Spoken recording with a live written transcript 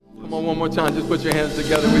Come on, one more time. Just put your hands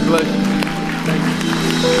together. We bless you. Thank you.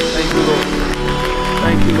 Thank you, Lord.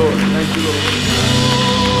 Thank you, Lord. Thank you, Lord.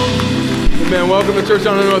 Amen. Welcome to Church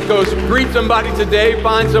on the North Coast. Greet somebody today.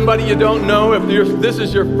 Find somebody you don't know. If this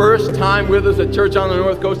is your first time with us at Church on the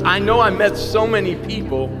North Coast, I know I met so many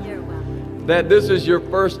people that this is your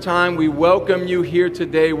first time. We welcome you here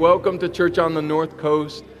today. Welcome to Church on the North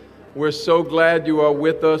Coast. We're so glad you are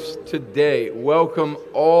with us today. Welcome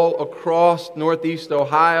all across Northeast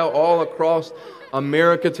Ohio, all across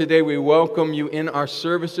America today. We welcome you in our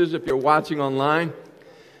services if you're watching online.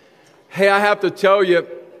 Hey, I have to tell you,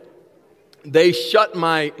 they shut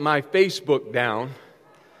my Facebook down.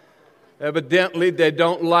 Evidently, they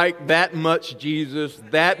don't like that much Jesus,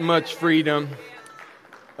 that much freedom.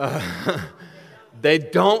 They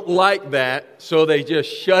don't like that, so they just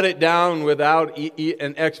shut it down without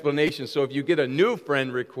an explanation. So if you get a new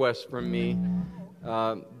friend request from me,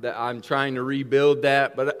 that I'm trying to rebuild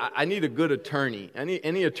that, but I need a good attorney.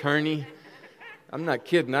 Any attorney? I'm not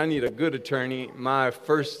kidding. I need a good attorney. My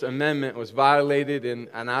First Amendment was violated, and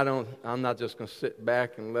I'm not just going to sit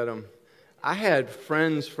back and let them. I had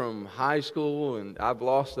friends from high school, and I've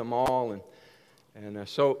lost them all, and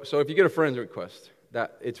so if you get a friend request.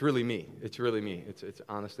 That it's really me. It's really me. It's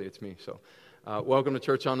honestly, it's me. So, welcome to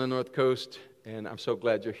Church on the North Coast, and I'm so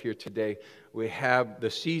glad you're here today. We have the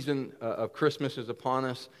season of Christmas is upon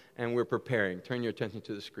us, and we're preparing. Turn your attention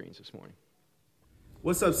to the screens this morning.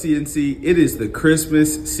 What's up, CNC? It is the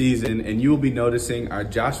Christmas season, and you will be noticing our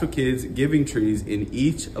Joshua Kids giving trees in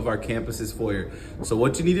each of our campuses' foyer. So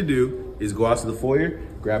what you need to do is go out to the foyer,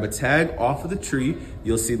 grab a tag off of the tree.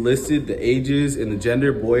 You'll see listed the ages and the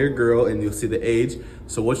gender, boy or girl, and you'll see the age.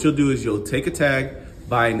 So what you'll do is you'll take a tag,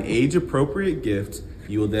 buy an age-appropriate gift.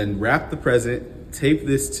 You will then wrap the present, tape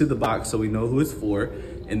this to the box so we know who it's for,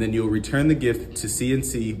 and then you'll return the gift to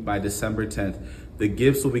CNC by December 10th. The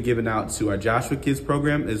gifts will be given out to our Joshua Kids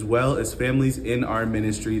program as well as families in our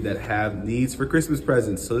ministry that have needs for Christmas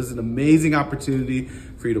presents. So this is an amazing opportunity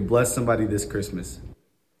for you to bless somebody this Christmas.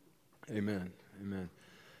 Amen. Amen.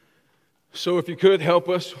 So if you could help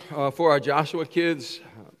us for our Joshua Kids,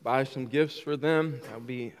 buy some gifts for them. That would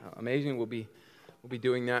be amazing. We'll be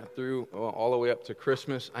doing that through all the way up to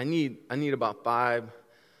Christmas. I need about 5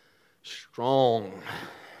 strong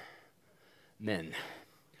men.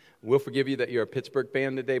 We'll forgive you that you're a Pittsburgh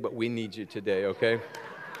fan today, but we need you today, okay?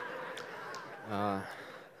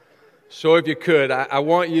 So if you could, I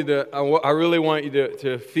really want you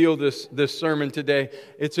to feel this sermon today.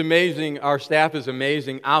 It's amazing. Our staff is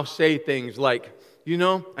amazing. I'll say things like,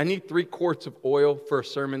 I need 3 quarts of oil for a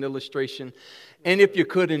sermon illustration. And if you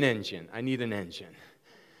could, an engine. I need an engine.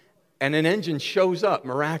 And an engine shows up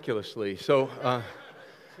miraculously. So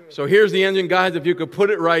here's the engine, guys. If you could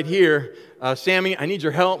put it right here. Sammy, I need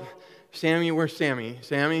your help. Sammy, where's Sammy?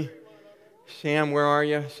 Sammy? Sam, where are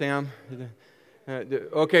you? Sam?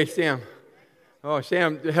 Okay, Sam. Oh,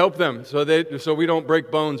 Sam, help them so we don't break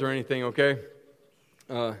bones or anything, okay?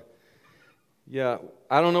 Yeah,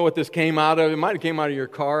 I don't know what this came out of. It might have came out of your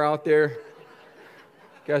car out there.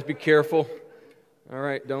 Guys, be careful. All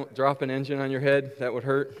right, don't drop an engine on your head. That would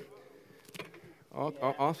hurt. Oh,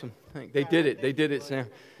 awesome. They did it, Sam.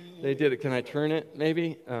 They did it. Can I turn it,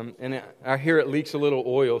 maybe? And I hear it leaks a little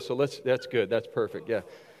oil, so that's good. That's perfect, yeah.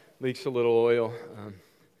 Leaks a little oil.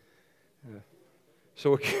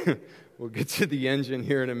 So we'll get to the engine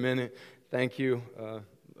here in a minute. Thank you,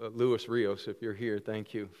 Luis Rios, if you're here.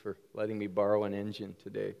 Thank you for letting me borrow an engine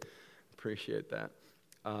today. Appreciate that.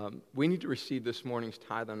 We need to receive this morning's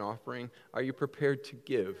tithe and offering. Are you prepared to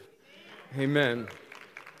give? Amen.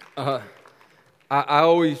 I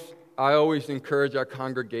always encourage our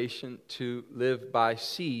congregation to live by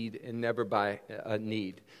seed and never by a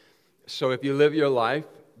need. So if you live your life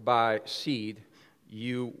by seed,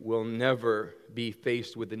 you will never be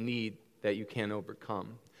faced with a need that you can't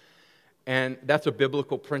overcome. And that's a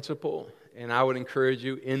biblical principle. And I would encourage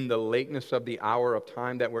you in the lateness of the hour of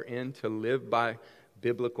time that we're in to live by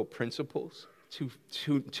biblical principles,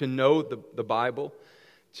 to know the Bible,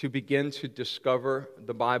 to begin to discover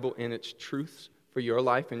the Bible in its truths for your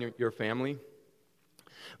life and your family,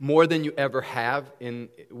 more than you ever have.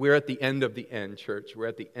 We're at the end of the end, church. We're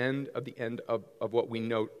at the end of what we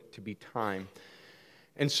know to be time.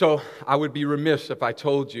 And so I would be remiss if I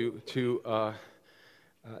told you to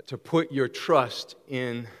put your trust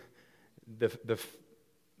in the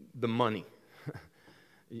money.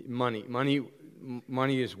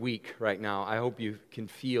 Money is weak right now. I hope you can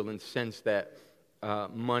feel and sense that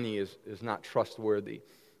money is not trustworthy.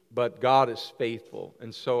 But God is faithful.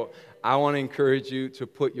 And so I want to encourage you to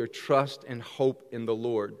put your trust and hope in the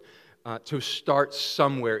Lord, to start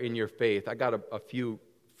somewhere in your faith. I got a few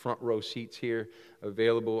front row seats here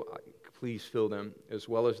available. Please fill them, as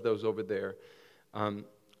well as those over there.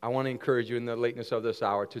 I want to encourage you in the lateness of this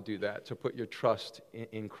hour to do that, to put your trust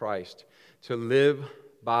in Christ, to live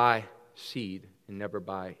by seed and never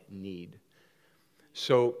by need.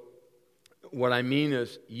 So what I mean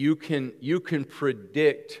is you can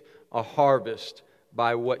predict a harvest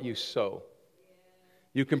by what you sow.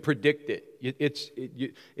 You can predict it.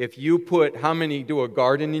 If you put, how many do a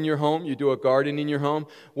garden in your home? You do a garden in your home.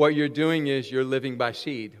 What you're doing is you're living by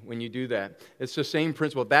seed when you do that. It's the same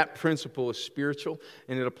principle. That principle is spiritual,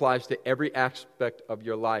 and it applies to every aspect of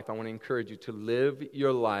your life. I want to encourage you to live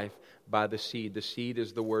your life by the seed. The seed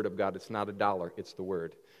is the Word of God. It's not a dollar. It's the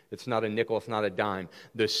Word. It's not a nickel. It's not a dime.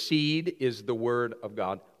 The seed is the Word of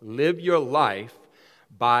God. Live your life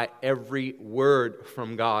by every word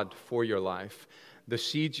from God for your life. The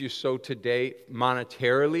seeds you sow today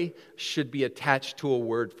monetarily should be attached to a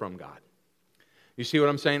word from God. You see what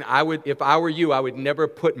I'm saying? If I were you, I would never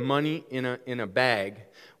put money in a bag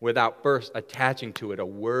without first attaching to it a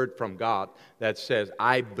word from God that says,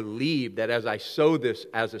 I believe that as I sow this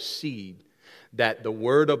as a seed, that the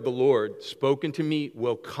word of the Lord spoken to me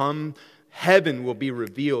will come. Heaven will be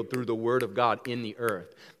revealed through the word of God in the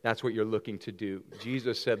earth. That's what you're looking to do.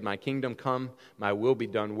 Jesus said, my kingdom come, my will be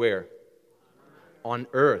done where? On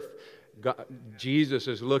earth. God, Jesus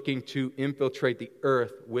is looking to infiltrate the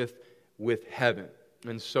earth with heaven.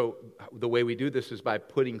 And so the way we do this is by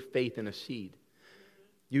putting faith in a seed.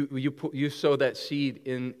 You sow that seed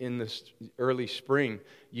in the early spring.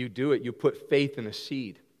 You do it. You put faith in a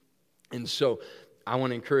seed. And so I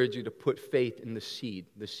want to encourage you to put faith in the seed.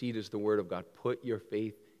 The seed is the Word of God. Put your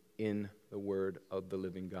faith in the Word of the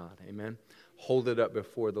living God. Amen? Hold it up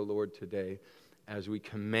before the Lord today as we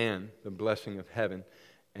command the blessing of heaven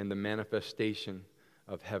and the manifestation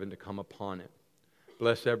of heaven to come upon it.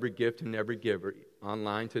 Bless every gift and every giver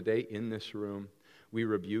online today in this room. We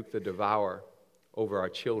rebuke the devourer over our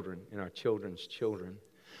children and our children's children.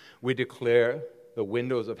 We declare the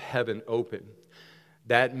windows of heaven open.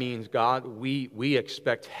 That means, God, we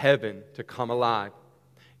expect heaven to come alive.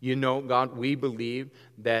 You know, God, we believe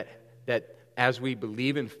that as we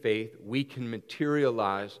believe in faith, we can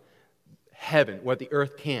materialize heaven, what the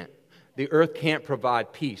earth can't. The earth can't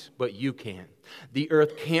provide peace, but you can. The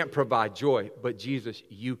earth can't provide joy, but Jesus,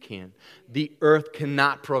 you can. The earth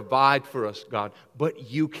cannot provide for us, God, but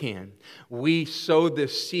you can. We sow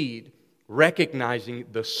this seed recognizing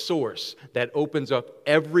the source that opens up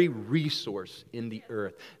every resource in the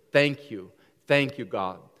earth. Thank you. Thank you,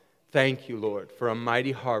 God. Thank you, Lord, for a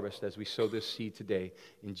mighty harvest as we sow this seed today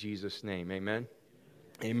in Jesus' name. Amen.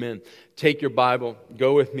 Amen. Take your Bible.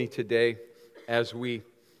 Go with me today as we...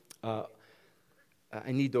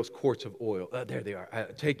 I need those quarts of oil. There they are.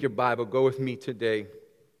 Take your Bible. Go with me today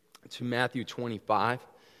to Matthew 25.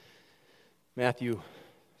 Matthew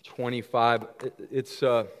 25. It's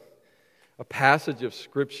a passage of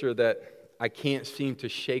Scripture that I can't seem to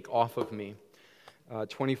shake off of me.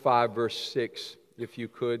 25 verse 6, if you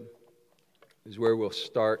could, is where we'll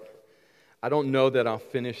start. I don't know that I'll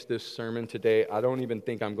finish this sermon today. I don't even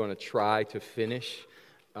think I'm going to try to finish.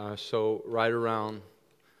 So right around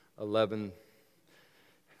 11,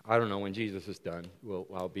 I don't know when Jesus is done.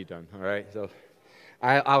 I'll be done, all right? So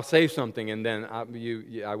I'll say something, and then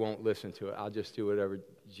I won't listen to it. I'll just do whatever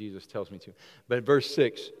Jesus tells me to. But verse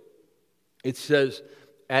 6, it says,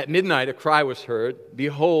 at midnight a cry was heard,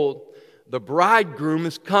 behold, the bridegroom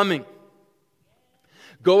is coming.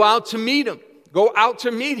 Go out to meet him. Go out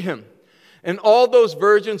to meet him. And all those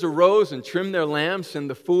virgins arose and trimmed their lamps, and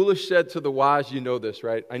the foolish said to the wise, you know this,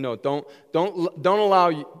 right? I know, don't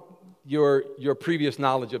allow your previous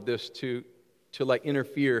knowledge of this to like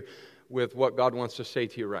interfere with what God wants to say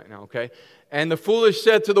to you right now, okay? And the foolish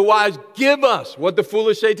said to the wise, give us. What the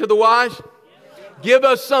foolish say to the wise? Give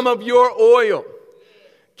us some of your oil.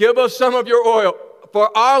 Give us some of your oil,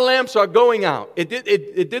 for our lamps are going out. It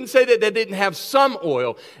didn't say that they didn't have some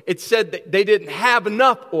oil. It said that they didn't have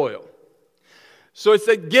enough oil. So it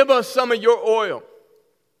said, give us some of your oil.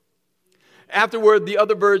 Afterward, the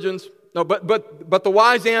other virgins, but the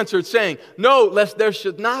wise answered, saying, no, lest there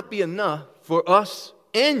should not be enough for us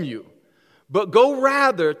and you, but go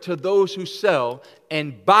rather to those who sell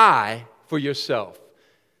and buy for yourself.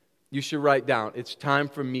 You should write down, it's time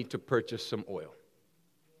for me to purchase some oil.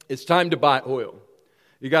 It's time to buy oil.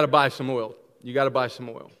 You got to buy some oil. You got to buy some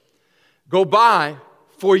oil. Go buy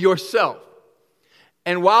for yourself.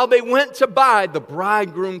 And while they went to buy, the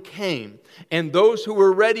bridegroom came, and those who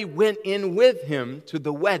were ready went in with him to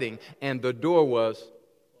the wedding, and the door was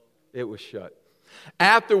shut.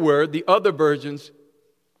 Afterward, the other virgins,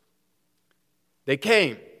 they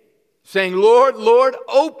came, saying, Lord, Lord,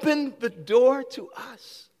 open the door to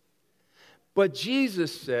us. But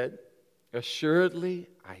Jesus said, assuredly,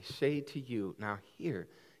 I say to you. Now hear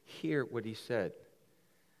what he said.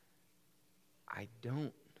 I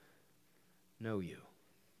don't know you.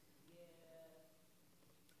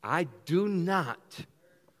 I do not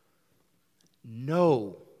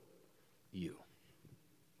know you.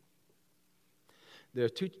 There are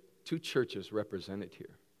two churches represented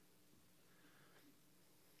here.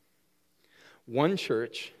 One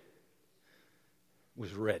church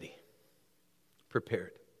was ready,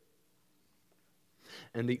 prepared,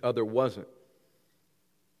 and the other wasn't.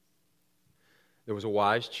 There was a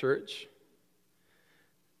wise church,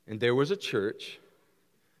 and there was a church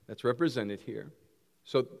that's represented here.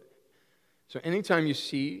 So anytime you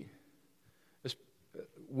see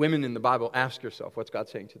women in the Bible, ask yourself, what's God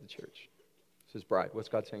saying to the church? It's his bride. What's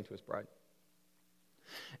God saying to his bride?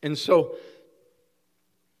 And so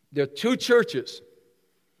there are two churches.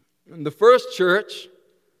 In the first church,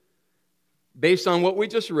 based on what we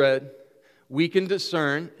just read, we can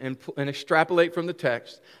discern and extrapolate from the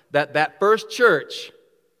text that first church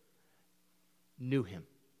knew him.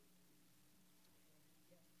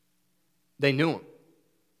 They knew him.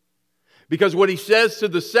 Because what he says to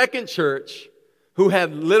the second church, who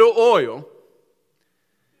had little oil,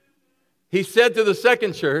 he said to the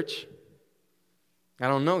second church, I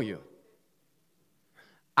don't know you.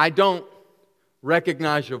 I don't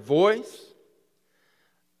recognize your voice.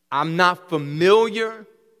 I'm not familiar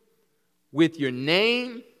with your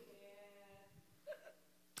name.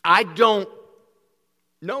 I don't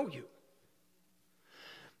know you.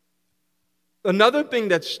 Another thing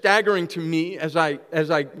that's staggering to me as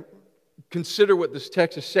I consider what this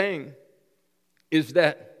text is saying is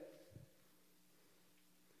that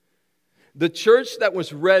the church that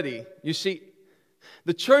was ready, you see,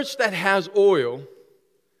 the church that has oil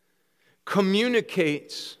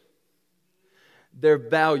communicates their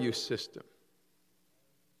value system.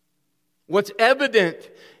 What's evident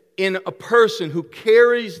in a person who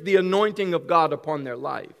carries the anointing of God upon their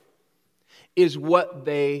life is what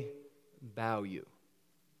they value.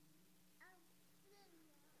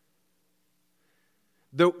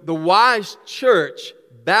 The wise church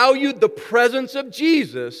valued the presence of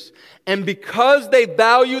Jesus, and because they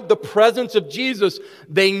valued the presence of Jesus,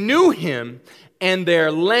 they knew him, and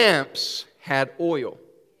their lamps had oil.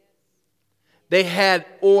 They had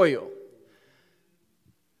oil.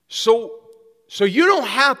 So you don't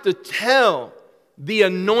have to tell the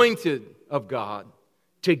anointed of God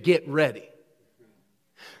to get ready.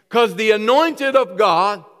 Because the anointed of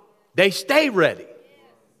God, they stay ready.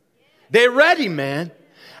 They're ready, man.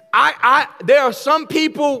 There are some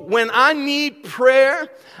people, when I need prayer,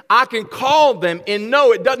 I can call them and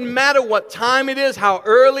know it doesn't matter what time it is, how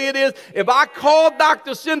early it is. If I call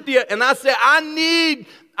Dr. Cynthia and I say, I need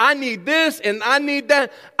this and I need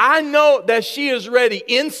that, I know that she is ready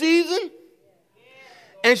in season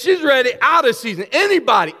and she's ready out of season.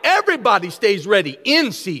 Everybody stays ready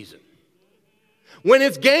in season. When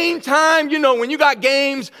it's game time, when you got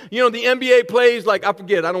games, the NBA plays, like, I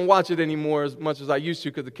forget, I don't watch it anymore as much as I used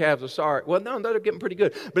to because the Cavs are sorry. Well, no, they're getting pretty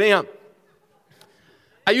good. But anyhow,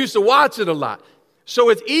 I used to watch it a lot. So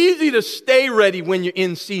it's easy to stay ready when you're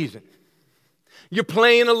in season. You're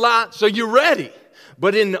playing a lot, so you're ready.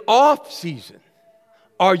 But in the off season,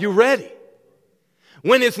 are you ready?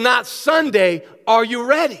 When it's not Sunday, are you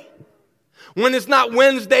ready? When it's not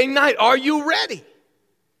Wednesday night, are you ready?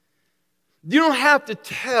 You don't have to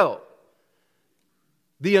tell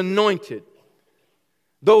the anointed,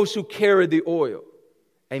 those who carry the oil,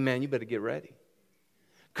 hey man, you better get ready.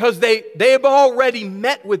 Because they have already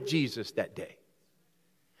met with Jesus that day.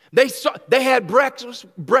 They had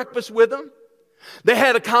breakfast with him. They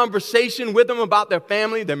had a conversation with him about their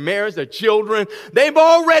family, their marriage, their children. They've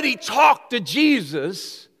already talked to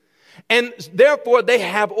Jesus, and therefore they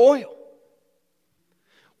have oil.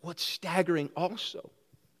 What's staggering also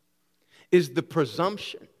is the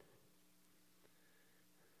presumption.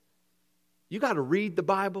 You got to read the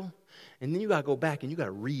Bible, and then you got to go back and you got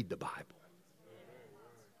to read the Bible.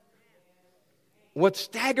 What's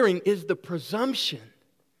staggering is the presumption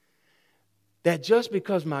that just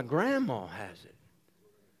because my grandma has it,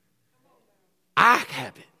 I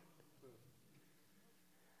have it.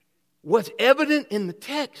 What's evident in the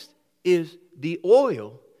text is the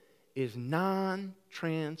oil is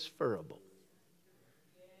non-transferable.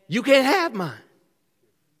 You can't have mine.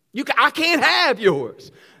 I can't have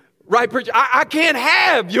yours. Right, preacher? I can't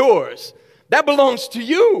have yours. That belongs to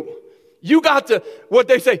you. You got to, what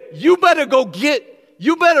they say, you better go get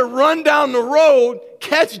You better run down the road,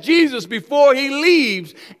 catch Jesus before he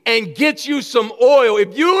leaves, and get you some oil.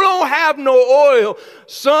 If you don't have no oil,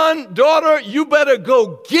 son, daughter, you better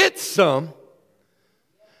go get some,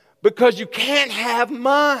 because you can't have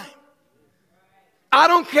mine. I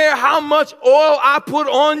don't care how much oil I put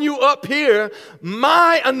on you up here,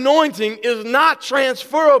 my anointing is not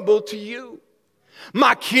transferable to you.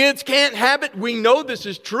 My kids can't have it. We know this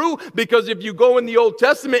is true because if you go in the Old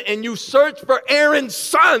Testament and you search for Aaron's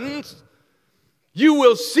sons, you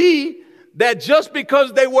will see that just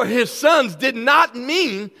because they were his sons did not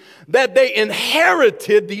mean that they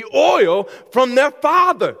inherited the oil from their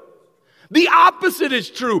father. The opposite is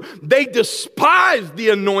true. They despised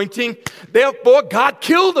the anointing, therefore God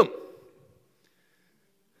killed them.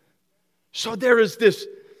 So there is this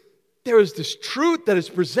truth that is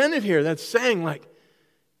presented here that's saying, like,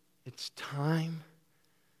 it's time,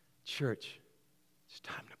 church, it's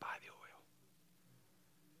time to buy the oil.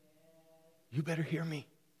 You better hear me.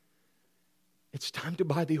 It's time to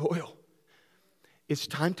buy the oil. It's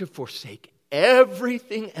time to forsake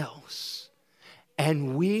everything else,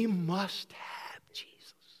 and we must have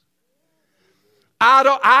Jesus.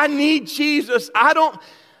 I need Jesus.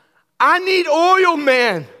 I need oil,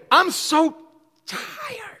 man. I'm so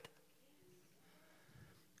tired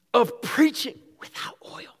of preaching without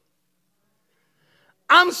oil.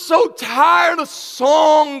 I'm so tired of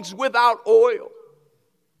songs without oil.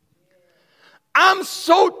 I'm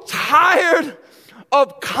so tired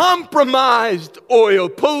of compromised oil,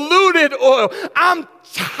 polluted oil. I'm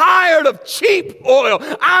tired of cheap oil.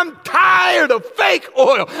 I'm tired of fake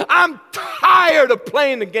oil. I'm tired of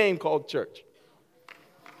playing the game called church.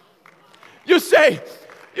 You say,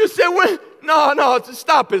 when? No,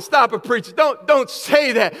 stop it, preacher. Don't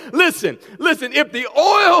say that. Listen, if the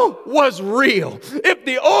oil was real, if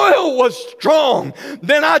the oil was strong,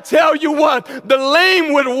 then I tell you what, the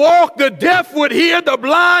lame would walk, the deaf would hear, the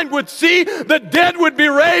blind would see, the dead would be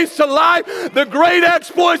raised to life. The great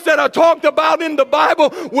exploits that are talked about in the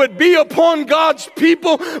Bible would be upon God's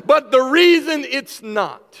people, but the reason it's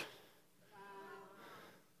not.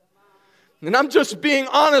 And I'm just being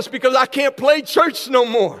honest because I can't play church no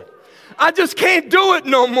more. I just can't do it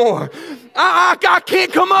no more. I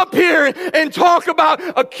can't come up here and talk about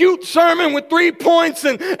a cute sermon with 3 points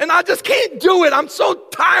and I just can't do it. I'm so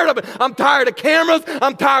tired of it. I'm tired of cameras.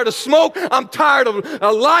 I'm tired of smoke. I'm tired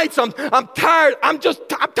of lights. I'm tired. I'm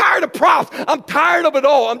tired of props. I'm tired of it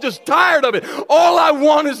all. I'm just tired of it. All I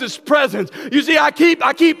want is His presence. You see, I keep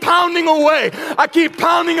pounding away. I keep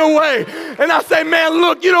pounding away. And I say, man,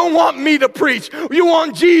 look, you don't want me to preach. You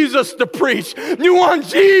want Jesus to preach. You want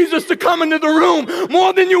Jesus to come into the room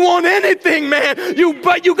more than you want anything, man.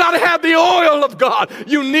 But you got to have the oil of God.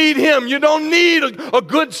 You need Him. You don't need a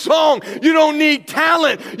good song. You don't need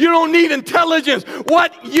talent. You don't need intelligence.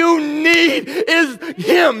 What you need is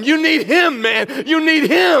Him. You need Him, man. You need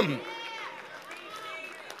Him.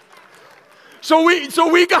 So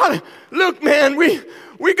we gotta look, man.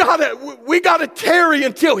 We gotta tarry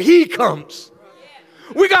until He comes.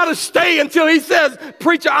 We got to stay until He says,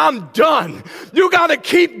 preacher, I'm done. You got to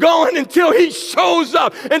keep going until He shows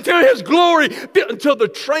up, until His glory, until the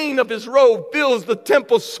train of His robe fills the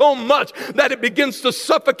temple so much that it begins to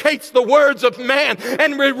suffocate the words of man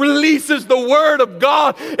and releases the word of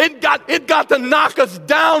God. It got to knock us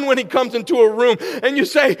down when He comes into a room. And you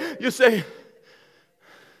say,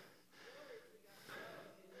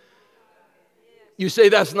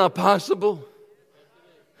 that's not possible.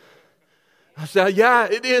 I said, yeah,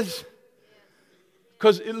 it is.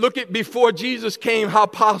 Because look at before Jesus came, how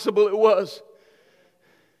possible it was.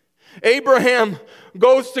 Abraham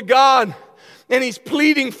goes to God and he's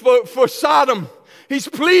pleading for Sodom. He's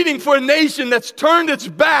pleading for a nation that's turned its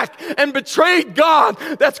back and betrayed God,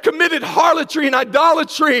 that's committed harlotry and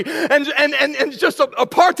idolatry and just a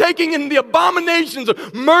partaking in the abominations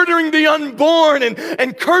of murdering the unborn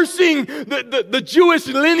and cursing the Jewish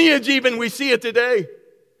lineage even. We see it today.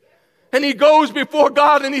 And he goes before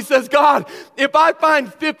God and he says, God, if I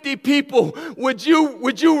find 50 people, would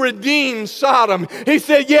you redeem Sodom? He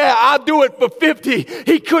said, yeah, I'll do it for 50.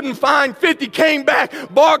 He couldn't find 50, came back,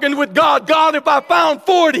 bargained with God. God, if I found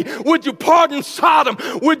 40, would you pardon Sodom?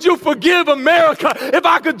 Would you forgive America? If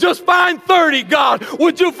I could just find 30, God,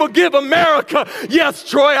 would you forgive America? Yes,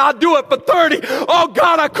 Troy, I'll do it for 30. Oh,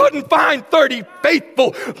 God, I couldn't find 30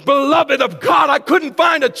 faithful, beloved of God. I couldn't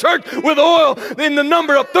find a church with oil in the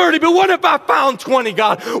number of 30, but What if I found 20,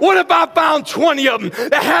 God? What if I found 20 of them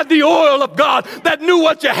that had the oil of God, that knew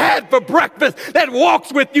what you had for breakfast, that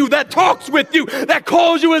walks with you, that talks with you, that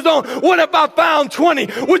calls you his own? What if I found 20?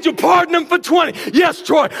 Would you pardon them for 20? Yes,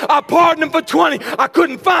 Troy, I pardoned them for 20. I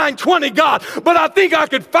couldn't find 20, God, but I think I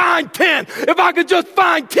could find 10. If I could just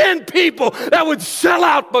find 10 people that would sell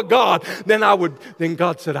out for God, then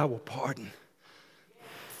God said, I will pardon.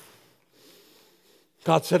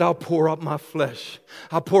 God said, I'll pour out my flesh.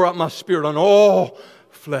 I'll pour out my spirit on all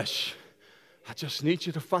flesh. I just need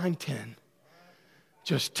you to find 10.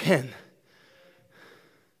 Just 10.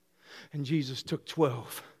 And Jesus took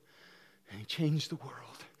 12 and he changed the world.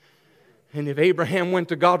 And if Abraham went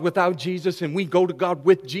to God without Jesus and we go to God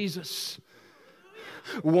with Jesus,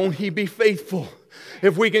 won't he be faithful?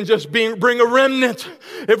 If we can just bring a remnant,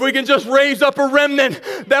 if we can just raise up a remnant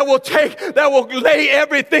that will lay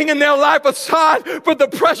everything in their life aside for the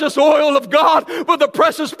precious oil of God, for the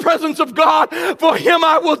precious presence of God. For him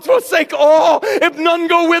I will forsake all. If none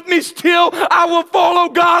go with me still, I will follow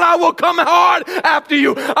God. I will come hard after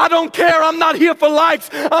you. I don't care. I'm not here for likes.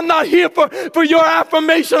 I'm not here for your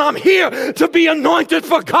affirmation. I'm here to be anointed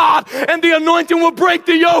for God. And the anointing will break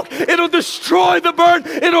the yoke. It'll destroy the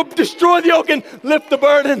burden. It'll destroy the yoke and lift the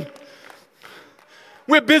burden.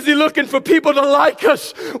 We're busy looking for people to like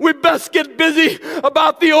us. We best get busy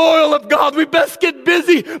about the oil of God. We best get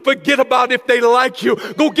busy. Forget about if they like you.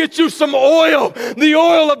 Go get you some oil. The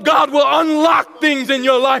oil of God will unlock things in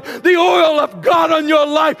your life. The oil of God on your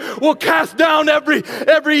life will cast down every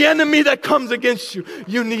enemy that comes against you.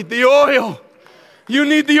 You need the oil. You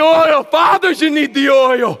need the oil. Fathers, you need the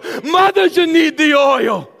oil. Mothers, you need the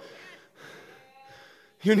oil.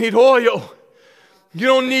 You need oil. You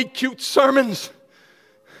don't need cute sermons.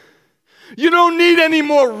 You don't need any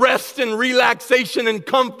more rest and relaxation and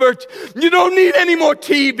comfort. You don't need any more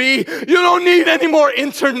TV. You don't need any more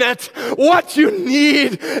internet. What you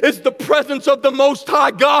need is the presence of the Most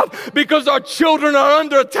High God, because our children are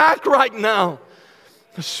under attack right now.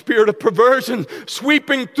 The spirit of perversion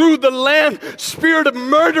sweeping through the land, spirit of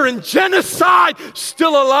murder and genocide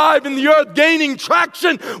still alive in the earth, gaining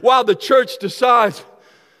traction while the church decides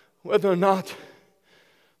whether or not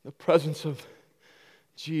the presence of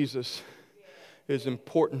Jesus is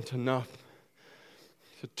important enough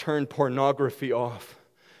to turn pornography off,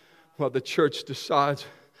 while the church decides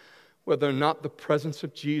whether or not the presence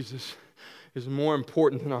of Jesus is more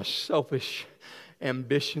important than our selfish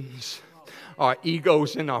ambitions, our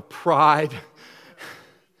egos and our pride,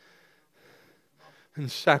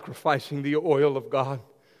 and sacrificing the oil of God.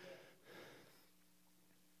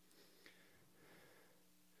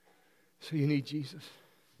 So you need Jesus.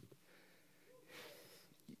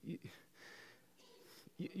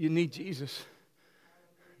 You need Jesus.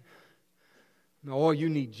 No, you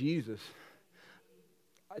need Jesus.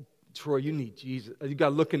 Troy, you need Jesus. You got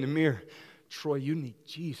to look in the mirror. Troy, you need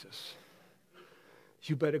Jesus.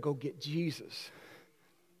 You better go get Jesus.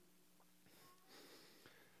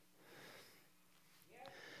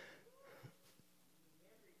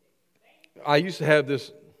 I used to have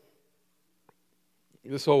this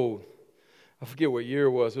old, I forget what year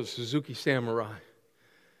it was a Suzuki Samurai.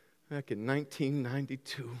 Back in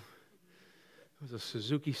 1992, it was a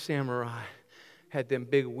Suzuki Samurai. Had them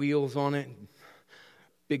big wheels on it,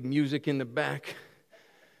 big music in the back,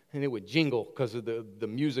 and it would jingle because of the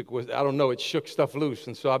music was, I don't know, it shook stuff loose.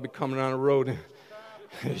 And so I'd be coming down the road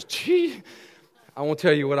and, gee, I won't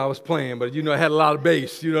tell you what I was playing, but you know, it had a lot of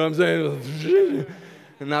bass, you know what I'm saying?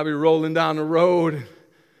 And I'd be rolling down the road,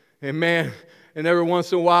 and man, and every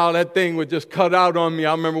once in a while that thing would just cut out on me.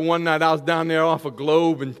 I remember one night I was down there off of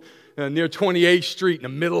Globe and near 28th Street in the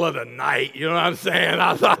middle of the night, you know what I'm saying?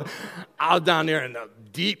 I was down there in the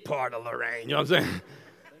deep part of Lorraine, you know what I'm saying?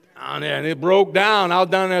 Down there, and it broke down. I was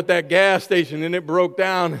down there at that gas station, and it broke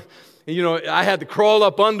down. And, you know, I had to crawl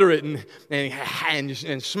up under it and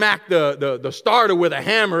smack the starter with a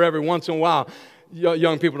hammer every once in a while.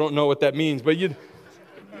 Young people don't know what that means, but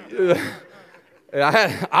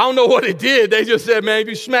I don't know what it did. They just said, man, if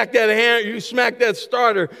you smack that hammer, you smack that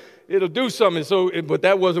starter, it'll do something. But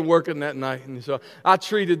that wasn't working that night. And so I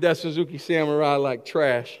treated that Suzuki Samurai like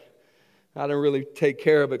trash. I didn't really take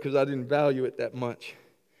care of it because I didn't value it that much.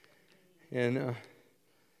 And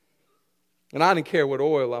I didn't care what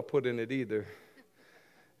oil I put in it either.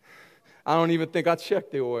 I don't even think I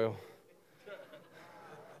checked the oil.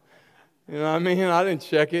 You know what I mean? I didn't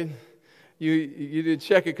check it. You didn't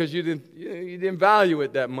check it because you didn't value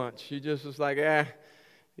it that much. You just was like,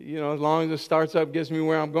 you know, as long as it starts up, gets me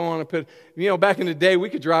where I'm going. You know, back in the day, we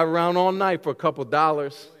could drive around all night for a couple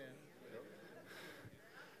dollars.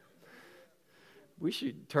 we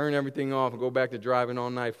should turn everything off and go back to driving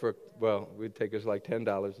all night for, well, it would take us like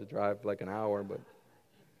 $10 to drive like an hour, but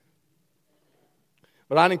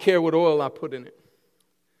I didn't care what oil I put in it.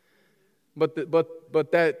 But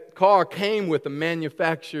that car came with the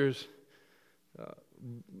manufacturer's,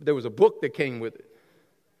 there was a book that came with it.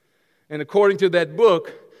 And according to that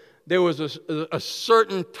book, there was a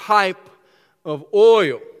certain type of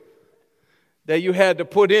oil that you had to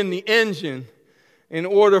put in the engine in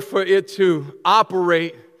order for it to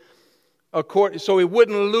operate so it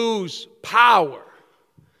wouldn't lose power.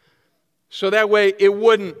 So that way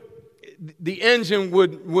the engine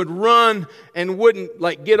would run and wouldn't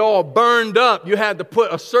like get all burned up. You had to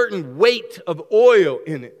put a certain weight of oil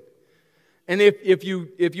in it. And if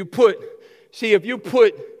you put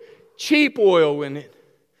cheap oil in it,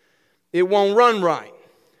 it won't run right.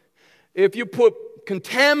 If you put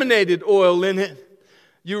contaminated oil in it,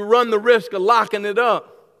 you run the risk of locking it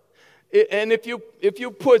up. And if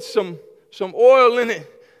you put some oil in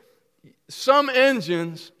it, some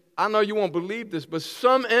engines, I know you won't believe this, but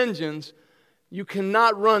some engines, you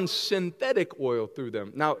cannot run synthetic oil through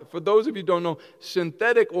them. Now, for those of you who don't know,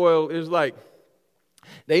 synthetic oil is like,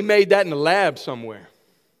 they made that in the lab somewhere.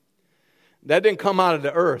 That didn't come out of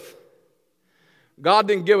the earth. God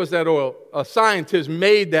didn't give us that oil. A scientist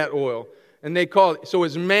made that oil, and they call it, so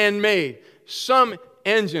it's man-made. Some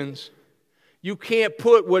engines, you can't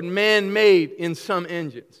put what man-made in some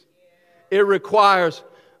engines. It requires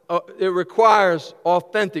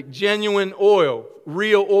authentic, genuine oil,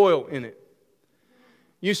 real oil in it.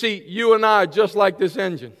 You see, you and I are just like this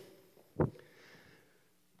engine.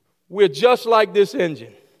 We're just like this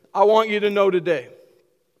engine. I want you to know today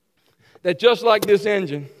that just like this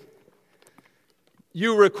engine,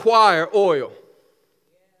 you require oil.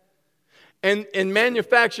 And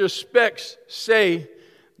manufacturer specs say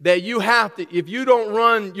that you have to, if you don't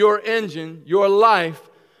run your engine, your life,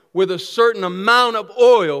 with a certain amount of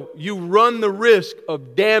oil, you run the risk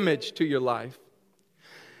of damage to your life.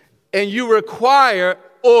 And you require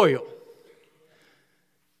oil.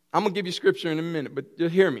 I'm going to give you scripture in a minute, but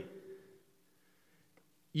just hear me.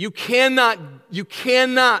 You cannot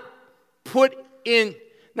put in.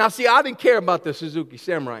 Now, see, I didn't care about the Suzuki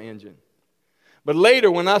Samurai engine. But later,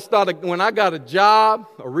 when I got a job,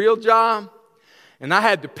 a real job, and I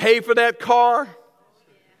had to pay for that car,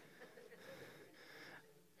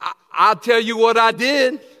 I'll tell you what I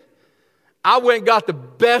did. I went and got the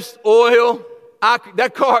best oil.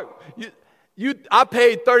 That car, I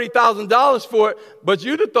paid $30,000 for it, but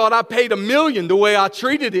you'd have thought I paid $1 million the way I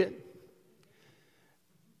treated it.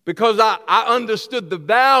 Because I understood the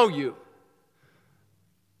value.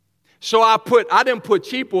 So I didn't put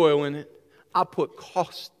cheap oil in it. I put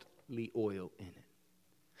costly oil in it.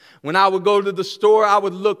 When I would go to the store, I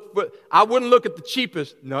wouldn't look at the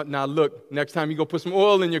cheapest. No, now look, next time you go put some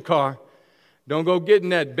oil in your car, don't go getting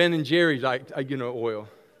that Ben & Jerry's oil.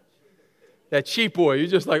 That cheap oil. You're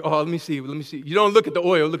just like, oh, let me see. You don't look at the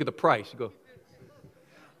oil, look at the price. You go,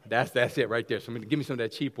 that's it right there. So give me some of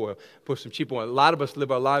that cheap oil. Put some cheap oil. A lot of us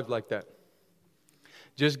live our lives like that.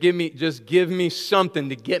 Just give me something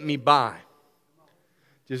to get me by.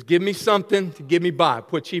 Just give me something to get me by.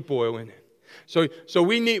 Put cheap oil in it. So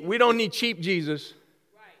we don't need cheap Jesus.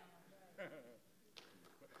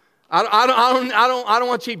 I don't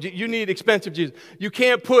want cheap Jesus. You need expensive Jesus. You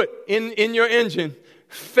can't put in your engine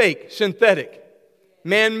fake, synthetic,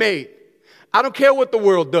 man-made. I don't care what the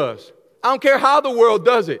world does. I don't care how the world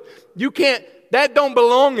does it. You can't. That don't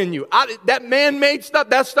belong in you. That man-made stuff,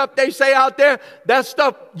 that stuff they say out there, that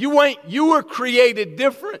stuff, you were created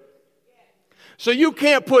different. So you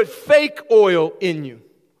can't put fake oil in you.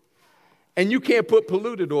 And you can't put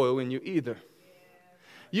polluted oil in you either.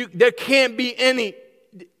 There can't be any.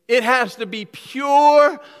 It has to be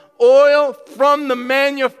pure oil from the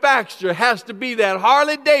manufacturer. It has to be that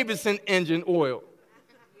Harley-Davidson engine oil.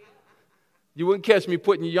 You wouldn't catch me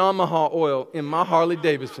putting Yamaha oil in my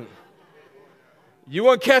Harley-Davidson. You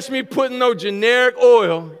won't catch me putting no generic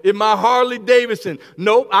oil in my Harley-Davidson.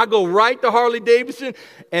 Nope, I go right to Harley-Davidson.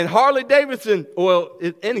 And Harley-Davidson oil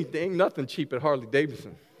is anything, nothing cheap at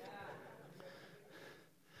Harley-Davidson.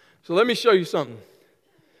 So let me show you something.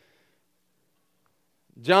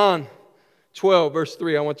 John 12, verse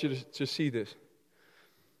 3, I want you to see this.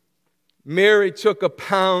 Mary took a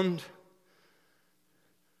pound.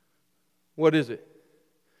 What is it?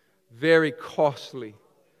 Very costly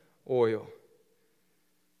oil.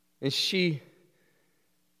 And she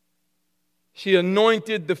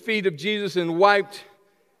anointed the feet of Jesus and wiped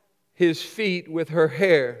his feet with her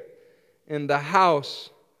hair. And the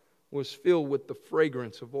house was filled with the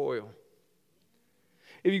fragrance of oil.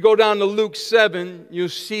 If you go down to Luke 7, you'll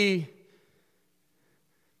see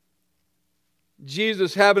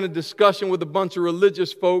Jesus having a discussion with a bunch of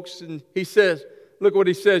religious folks, and he says, look what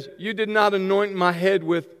he says, "You did not anoint my head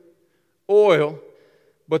with oil,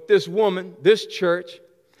 but this woman, this church,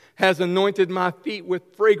 has anointed my feet with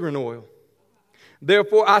fragrant oil.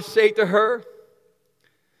 Therefore I say to her,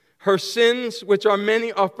 her sins, which are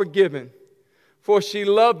many, are forgiven, for she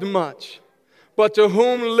loved much. But to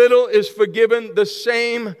whom little is forgiven, the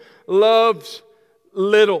same loves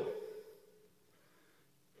little."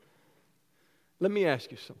 Let me ask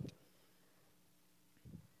you something.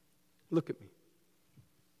 Look at me.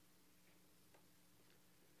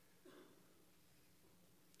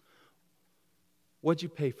 What'd you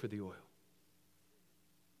pay for the oil?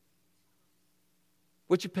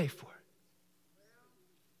 What'd you pay for it?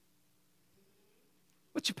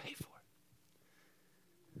 What'd you pay for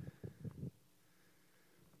it?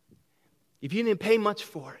 If you didn't pay much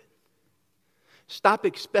for it, stop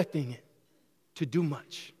expecting it to do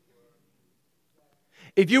much.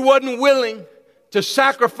 If you wasn't willing to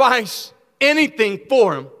sacrifice anything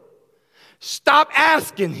for Him, stop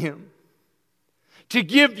asking Him to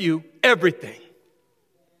give you everything.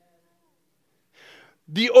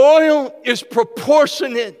 The oil is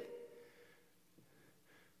proportionate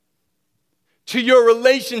to your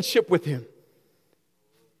relationship with Him.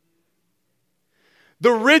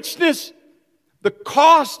 The richness, the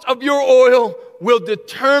cost of your oil will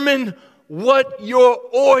determine what your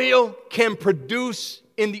oil can produce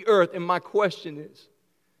in the earth. And my question is,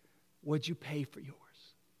 what'd you pay for yours?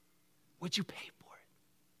 What'd you pay for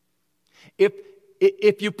it?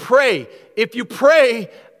 If you pray,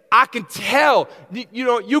 I can tell,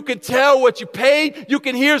 you can tell what you paid. You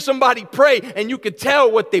can hear somebody pray and you can tell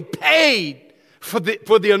what they paid for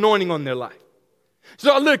the anointing on their life.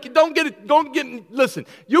 So look, listen,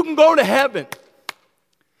 you can go to heaven.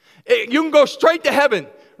 You can go straight to heaven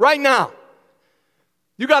right now.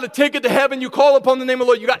 You got a ticket to heaven. You call upon the name of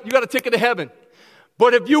the Lord. You got a ticket to heaven.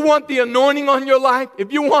 But if you want the anointing on your life,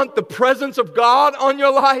 if you want the presence of God on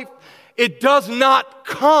your life, it does not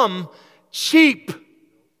come cheap.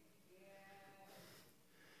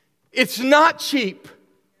 It's not cheap.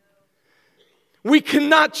 We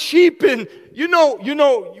cannot cheapen.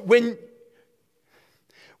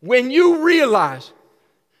 When you realize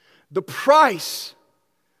the price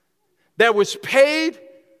that was paid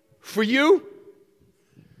for you,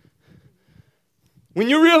 when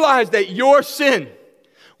you realize that your sin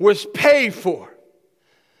was paid for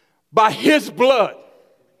by His blood,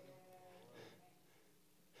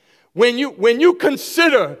 when you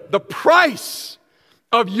consider the price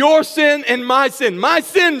of your sin and my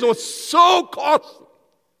sins was so costly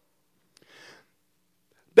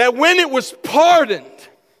that when it was pardoned,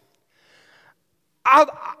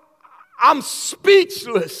 I'm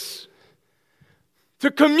speechless to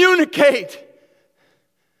communicate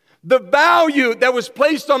the value that was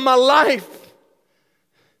placed on my life.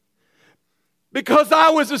 Because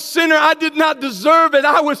I was a sinner, I did not deserve it.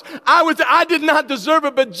 I did not deserve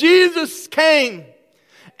it, but Jesus came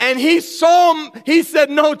and He saw him. He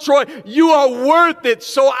said, "No, Troy, you are worth it,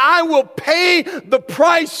 so I will pay the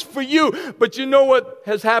price for you." But you know what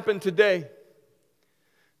has happened today?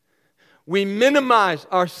 We minimize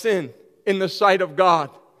our sin in the sight of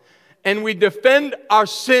God. And we defend our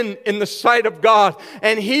sin in the sight of God.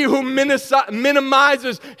 And he who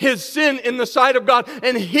minimizes his sin in the sight of God,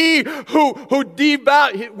 and he who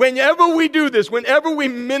devalues, whenever we do this, whenever we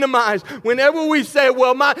minimize, whenever we say,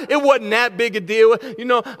 well, it wasn't that big a deal.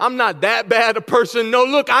 I'm not that bad a person. No,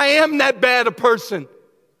 look, I am that bad a person.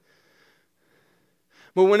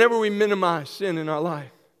 But whenever we minimize sin in our life,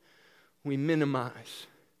 we minimize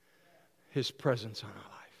His presence on our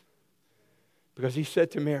life. Because He said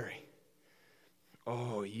to Mary,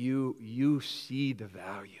 "Oh, you see the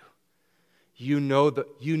value. You know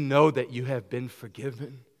that you have been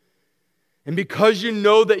forgiven. And because you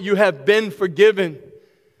know that you have been forgiven,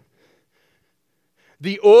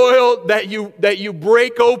 the oil that you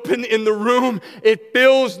break open in the room, it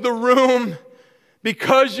fills the room.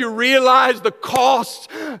 Because you realize the cost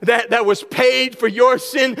that was paid for your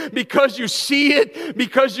sin, because you see it,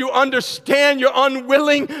 because you understand, you're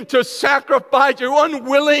unwilling to sacrifice, you're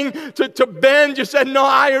unwilling to bend. You said, no,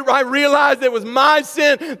 I realized it was my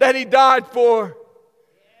sin that He died for.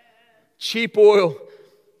 Cheap oil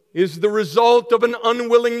is the result of an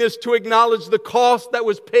unwillingness to acknowledge the cost that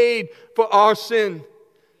was paid for our sin.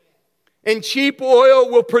 And cheap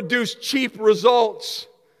oil will produce cheap results.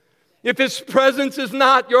 If His presence is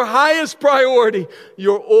not your highest priority,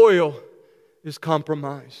 your oil is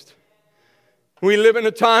compromised. We live in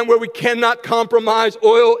a time where we cannot compromise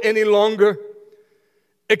oil any longer.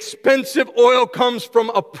 Expensive oil comes from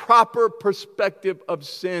a proper perspective of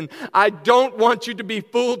sin. I don't want you to be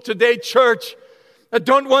fooled today, church. I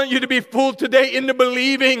don't want you to be fooled today into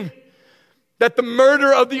believing that the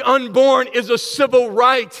murder of the unborn is a civil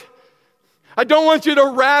right. I don't want you to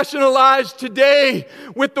rationalize today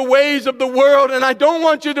with the ways of the world, and I don't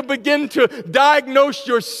want you to begin to diagnose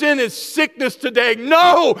your sin as sickness today.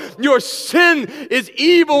 No, your sin is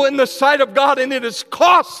evil in the sight of God, and it is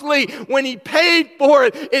costly. When He paid for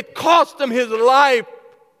it, it cost Him His life.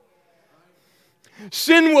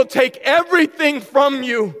 Sin will take everything from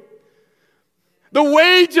you. The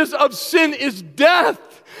wages of sin is death.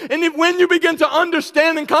 And when you begin to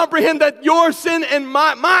understand and comprehend that your sin and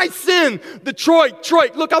my sin, Troy,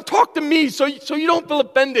 look, I'll talk to me so you don't feel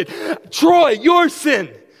offended. Troy, your sin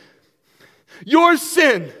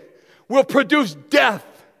will produce death.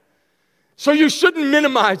 So you shouldn't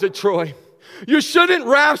minimize it, Troy. You shouldn't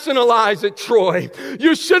rationalize it, Troy.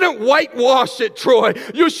 You shouldn't whitewash it, Troy.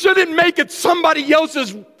 You shouldn't make it somebody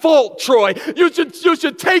else's fault, Troy. You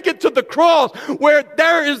should take it to the cross where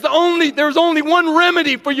there's only one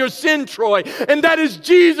remedy for your sin, Troy, and that is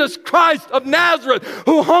Jesus Christ of Nazareth,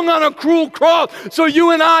 who hung on a cruel cross so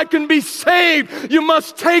you and I can be saved. You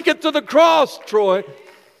must take it to the cross, Troy.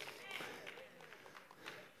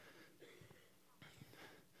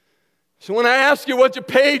 So when I ask you what you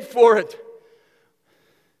paid for it,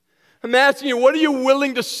 I'm asking you, what are you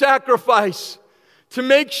willing to sacrifice to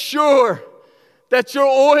make sure that your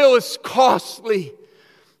oil is costly?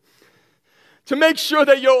 To make sure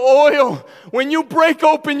that your oil, when you break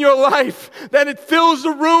open your life, that it fills the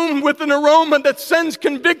room with an aroma that sends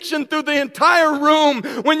conviction through the entire room.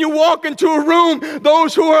 When you walk into a room,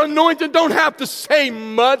 those who are anointed don't have to say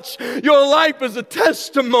much. Your life is a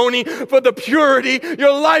testimony for the purity.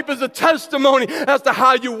 Your life is a testimony as to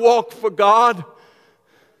how you walk for God.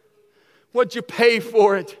 What'd you pay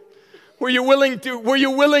for it? Were you willing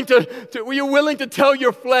to tell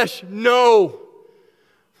your flesh no?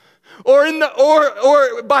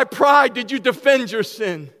 Or by pride did you defend your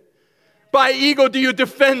sin? By ego do you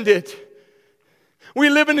defend it? We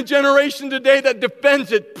live in a generation today that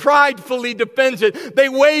defends it, pridefully defends it. They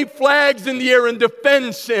wave flags in the air and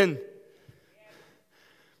defend sin.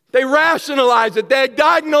 They rationalize it. They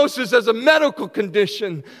diagnose it as a medical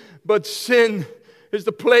condition. But sin is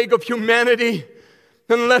the plague of humanity.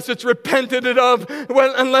 Unless it's repented of,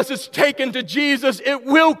 unless it's taken to Jesus, it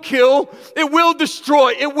will kill, it will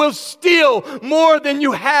destroy, it will steal more than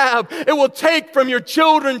you have. It will take from your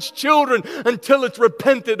children's children until it's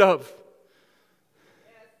repented of.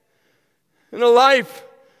 In a life,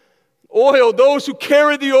 oil, those who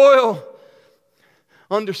carry the oil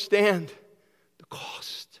understand the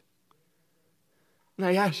cost. And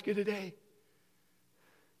I ask you today,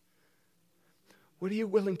 what are you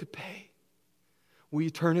willing to pay? Will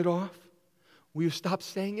you turn it off? Will you stop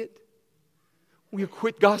saying it? Will you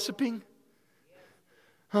quit gossiping?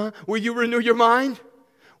 Will you renew your mind?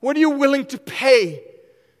 What are you willing to pay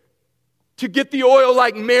to get the oil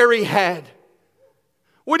like Mary had?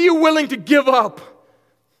 What are you willing to give up?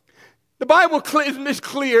 The Bible is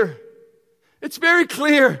clear. It's very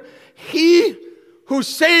clear. He who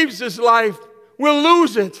saves his life will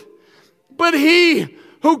lose it. But he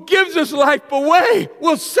who gives his life away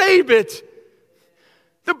will save it.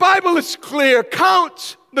 The Bible is clear.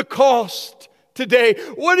 Count the cost today.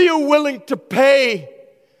 What are you willing to pay?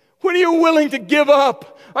 What are you willing to give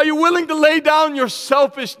up? Are you willing to lay down your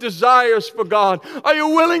selfish desires for God? Are you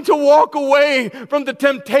willing to walk away from the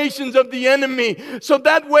temptations of the enemy so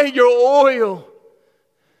that way your oil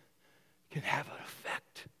can have an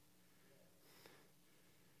effect?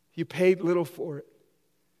 If you paid little for it,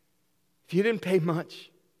 if you didn't pay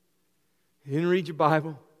much, you didn't read your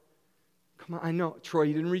Bible. Come on, I know, Troy,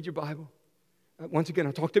 you didn't read your Bible. Once again,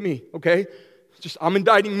 I'll talk to me, okay? I'm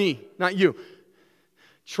indicting me, not you.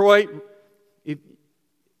 Troy, if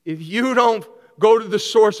you don't go to the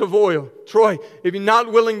source of oil, Troy, if you're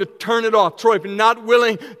not willing to turn it off, Troy, if you're not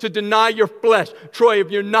willing to deny your flesh, Troy, if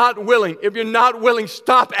you're not willing,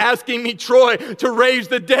 stop asking me, Troy, to raise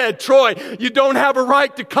the dead. Troy, you don't have a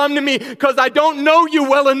right to come to me because I don't know you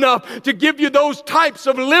well enough to give you those types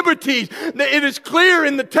of liberties. It is clear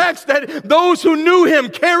in the text that those who knew him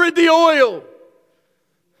carried the oil.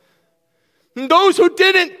 And those who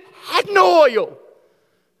didn't had no oil.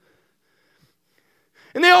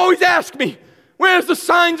 And they always ask me, where's the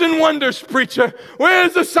signs and wonders, preacher?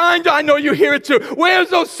 Where's the signs? I know you hear it too. Where's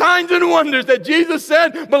those signs and wonders that Jesus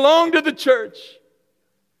said belong to the church?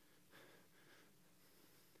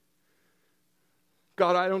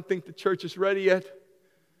 God, I don't think the church is ready yet.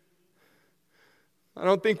 I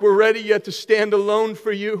don't think we're ready yet to stand alone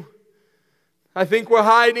for you. I think we're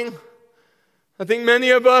hiding. I think many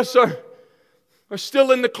of us are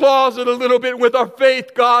still in the closet a little bit with our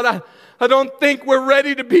faith, God. I don't think we're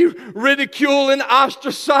ready to be ridiculed and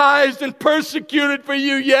ostracized and persecuted for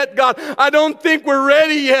you yet, God. I don't think we're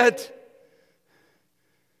ready yet.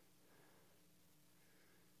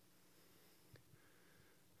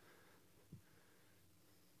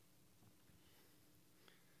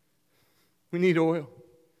 We need oil.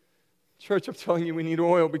 Church, I'm telling you, we need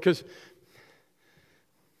oil because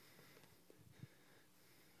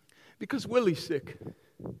Willie's sick.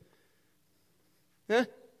 Huh?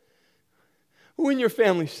 Who in your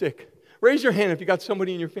family's sick? Raise your hand if you got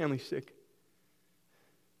somebody in your family sick.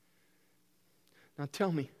 Now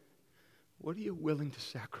tell me, what are you willing to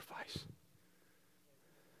sacrifice?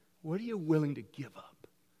 What are you willing to give up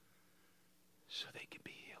so they can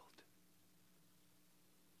be healed?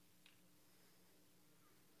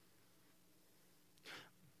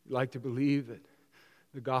 You like to believe that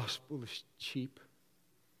the gospel is cheap,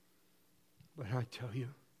 but I tell you,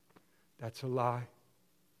 that's a lie.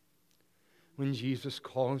 When Jesus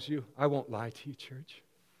calls you, I won't lie to you, church.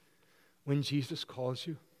 When Jesus calls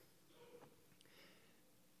you,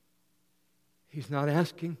 He's not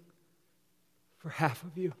asking for half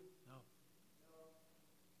of you. No.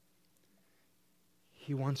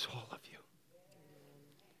 He wants all of you.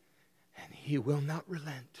 And He will not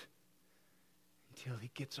relent until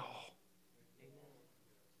He gets all.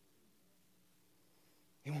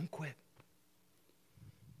 He won't quit.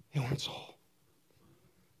 He wants all.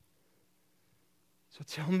 So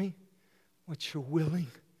tell me what you're willing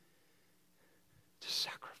to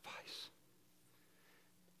sacrifice.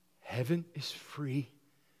 Heaven is free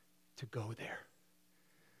to go there.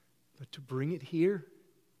 But to bring it here,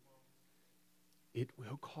 it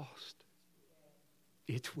will cost.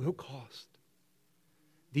 It will cost.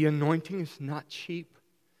 The anointing is not cheap.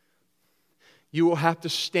 You will have to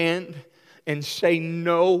stand and say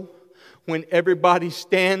no when everybody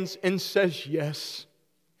stands and says yes.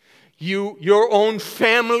 Your own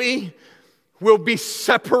family will be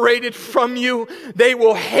separated from you. They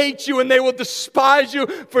will hate you and they will despise you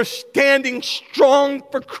for standing strong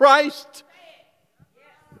for Christ.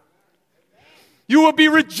 You will be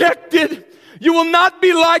rejected. You will not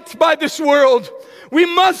be liked by this world. We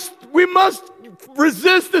must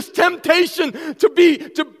resist this temptation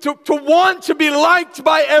to want to be liked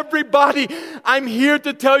by everybody. I'm here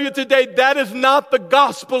to tell you today that is not the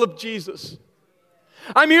gospel of Jesus.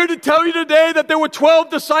 I'm here to tell you today that there were 12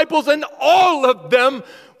 disciples and all of them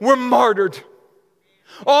were martyred.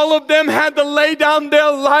 All of them had to lay down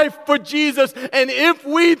their life for Jesus. And if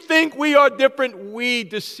we think we are different, we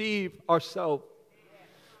deceive ourselves.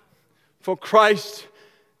 For Christ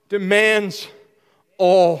demands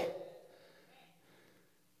all.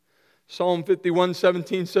 Psalm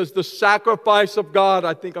 51:17 says, the sacrifice of God,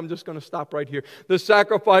 I think I'm just going to stop right here. The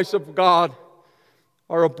sacrifice of God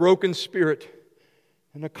are a broken spirit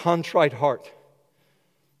and a contrite heart.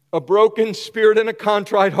 A broken spirit and a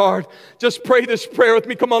contrite heart. Just pray this prayer with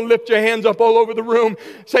me. Come on, lift your hands up all over the room.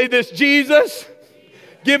 Say this, Jesus,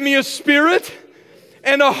 give me a spirit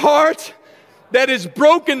and a heart that is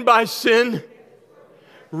broken by sin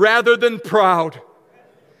rather than proud.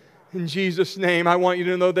 In Jesus' name, I want you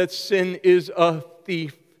to know that sin is a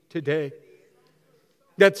thief today.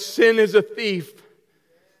 That sin is a thief.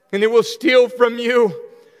 And it will steal from you.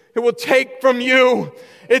 It will take from you.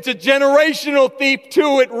 It's a generational thief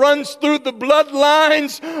too. It runs through the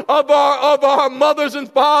bloodlines of our mothers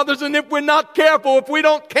and fathers. And if we're not careful, if we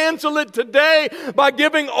don't cancel it today by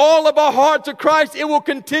giving all of our heart to Christ, it will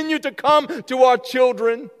continue to come to our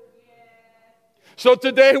children. So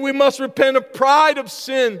today we must repent of pride of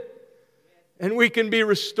sin and we can be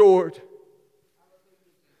restored.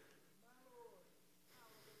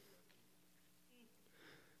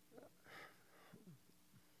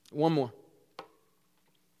 One more.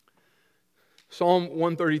 Psalm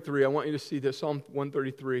 133. I want you to see this. Psalm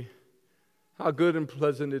 133. How good and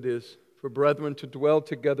pleasant it is for brethren to dwell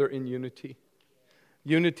together in unity.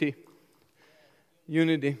 Unity.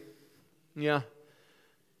 Unity. Yeah.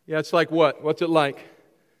 Yeah, it's like what? What's it like?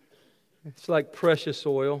 It's like precious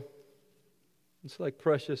oil. It's like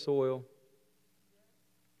precious oil.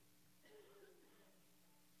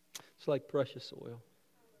 It's like precious oil.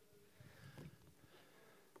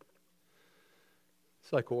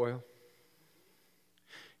 It's like oil.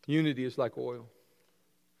 Unity is like oil.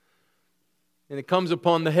 And it comes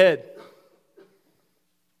upon the head.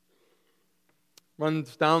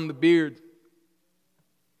 Runs down the beard.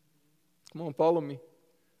 Come on, follow me.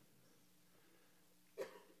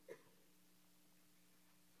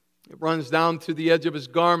 It runs down to the edge of his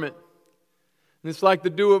garment. And it's like the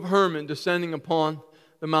dew of Hermon descending upon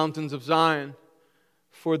the mountains of Zion.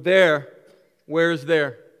 For there, where is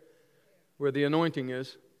there? Where the anointing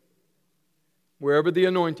is. Wherever the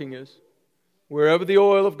anointing is. Wherever the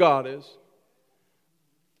oil of God is.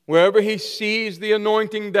 Wherever He sees the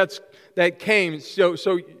anointing that came.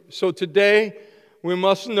 So today we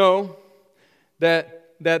must know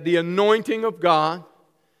that the anointing of God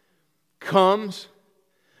comes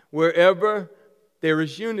wherever there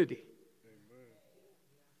is unity.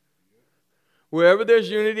 Wherever there's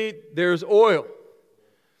unity, there's oil.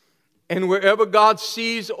 And wherever God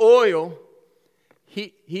sees oil,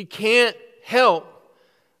 He can't help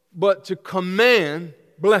but to command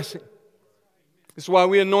blessing. That's why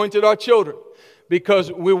we anointed our children,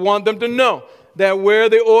 because we want them to know that where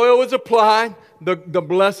the oil is applied, the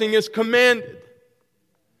blessing is commanded.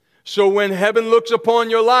 So when heaven looks upon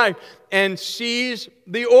your life and sees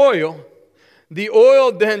the oil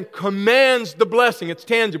then commands the blessing. It's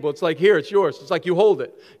tangible. It's like, here, it's yours. It's like you hold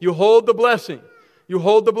it. You hold the blessing. You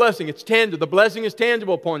hold the blessing. It's tangible. The blessing is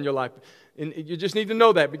tangible upon your life. And you just need to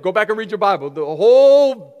know that. Go back and read your Bible. The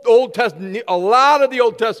whole Old Testament, a lot of the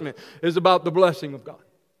Old Testament is about the blessing of God.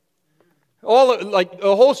 The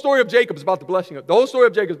whole story of Jacob is about the blessing of God. The whole story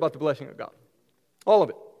of Jacob is about the blessing of God. All of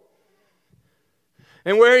it.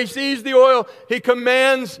 And where He sees the oil, He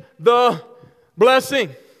commands the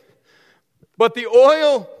blessing. But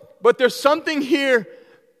there's something here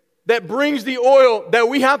that brings the oil that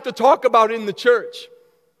we have to talk about in the church.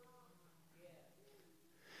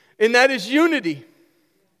 And that is unity.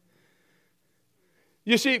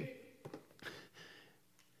 You see,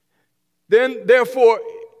 therefore,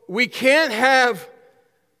 we can't have,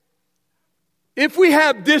 if we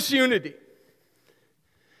have disunity,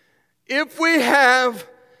 if we have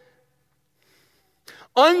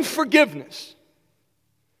unforgiveness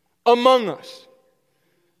among us,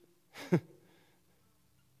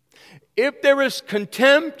 if there is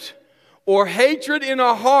contempt or hatred in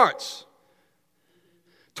our hearts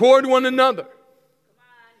toward one another,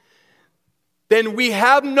 then we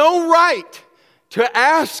have no right to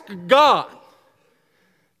ask God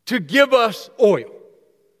to give us oil.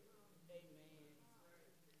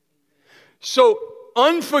 So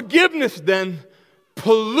unforgiveness then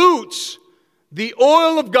pollutes the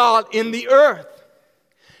oil of God in the earth.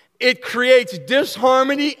 It creates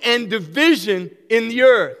disharmony and division in the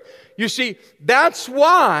earth. You see, that's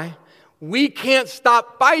why we can't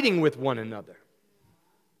stop fighting with one another.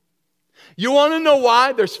 You want to know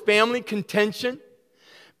why there's family contention?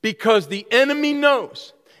 Because the enemy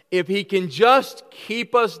knows if he can just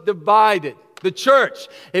keep us divided, the church,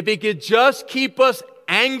 if he could just keep us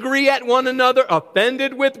angry at one another,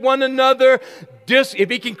 offended with one another, if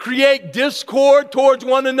he can create discord towards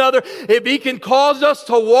one another, if he can cause us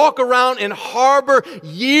to walk around and harbor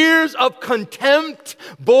years of contempt,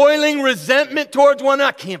 boiling resentment towards one another.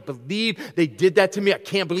 I can't believe they did that to me. I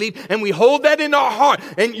can't believe. And we hold that in our heart.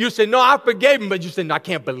 And you say, no, I forgave him. But you say, no, I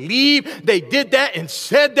can't believe they did that and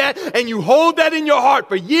said that. And you hold that in your heart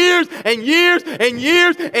for years and years and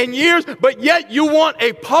years and years. But yet you want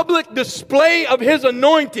a public display of His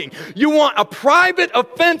anointing. You want a private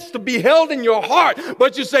offense to be held in your heart.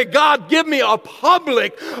 But you say, God, give me a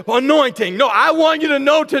public anointing. No, I want you to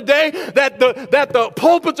know today that the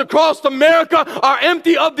pulpits across America are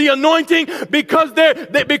empty of the anointing because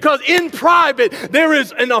in private there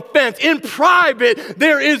is an offense. In private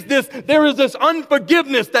there is this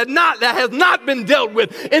unforgiveness that has not been dealt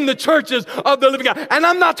with in the churches of the living God. And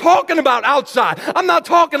I'm not talking about outside. I'm not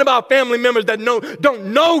talking about family members that don't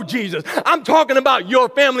know Jesus. I'm talking about your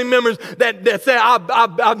family members that say,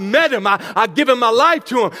 I've met Him. I've given my life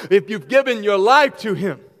to Him. If you've given your life to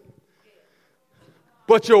Him,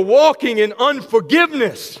 but you're walking in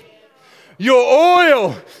unforgiveness, your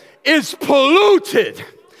oil is polluted.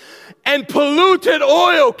 And polluted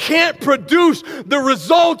oil can't produce the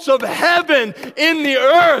results of heaven in the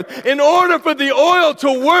earth. In order for the oil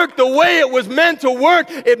to work the way it was meant to work,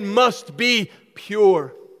 it must be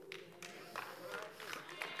pure.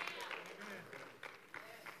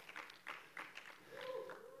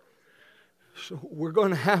 So we're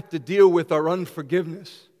going to have to deal with our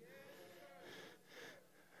unforgiveness.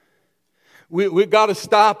 We've got to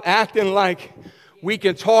stop acting like we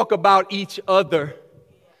can talk about each other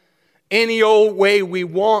any old way we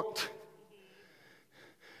want.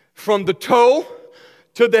 From the toe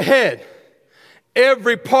to the head,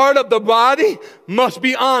 every part of the body must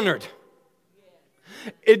be honored.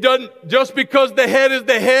 It doesn't, just because the head is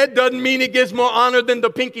the head doesn't mean it gets more honor than the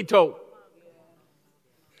pinky toe.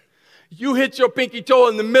 You hit your pinky toe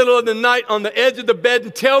in the middle of the night on the edge of the bed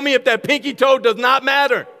and tell me if that pinky toe does not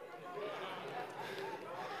matter.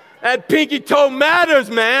 That pinky toe matters,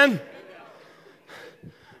 man.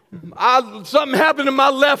 Something happened to my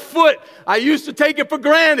left foot. I used to take it for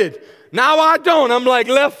granted. Now I don't. I'm like,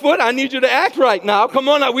 left foot, I need you to act right now. Come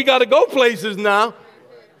on now, we got to go places now.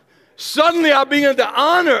 Suddenly I began to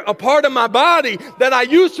honor a part of my body that I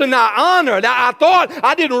used to not honor. That I thought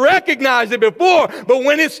I didn't recognize it before, but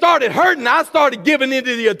when it started hurting, I started giving it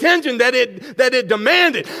the attention that it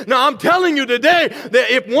demanded. Now I'm telling you today that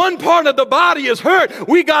if one part of the body is hurt,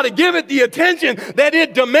 we got to give it the attention that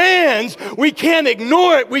it demands. We can't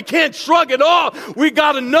ignore it. We can't shrug it off. We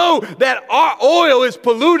got to know that our oil is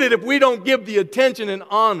polluted if we don't give the attention and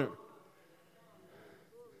honor.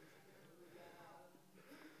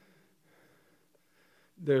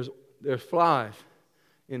 There's flies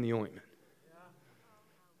in the ointment.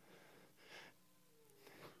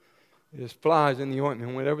 There's flies in the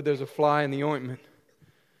ointment. Whenever there's a fly in the ointment,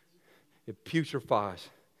 it putrefies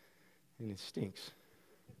and it stinks.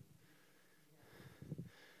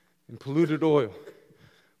 In polluted oil,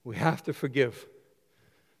 we have to forgive.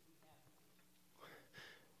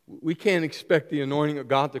 We can't expect the anointing of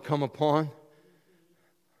God to come upon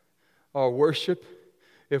our worship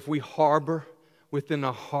if we harbor within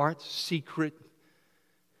our hearts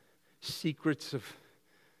secrets of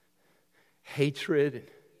hatred and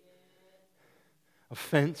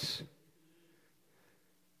offense.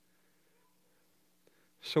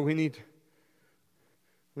 So we need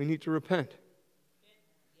to repent.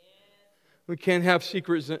 We can't have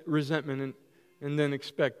secret resentment and then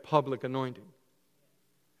expect public anointing.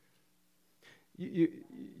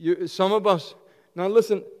 Some of us, now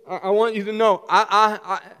listen, I want you to know,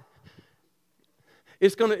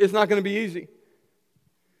 it's not going to be easy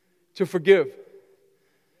to forgive.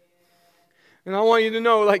 And I want you to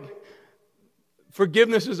know, like,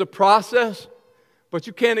 forgiveness is a process, but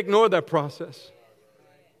you can't ignore that process.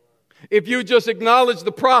 If you just acknowledge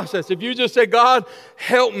the process, if you just say, God,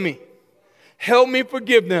 help me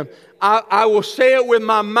forgive them. I will say it with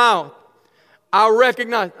my mouth. I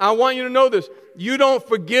recognize. I want you to know this. You don't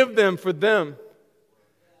forgive them for them.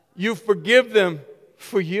 You forgive them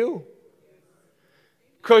for you.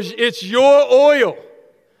 Because it's your oil.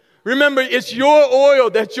 Remember, it's your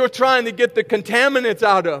oil that you're trying to get the contaminants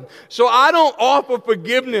out of. So I don't offer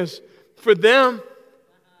forgiveness for them.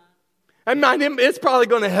 It's probably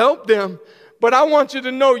going to help them. But I want you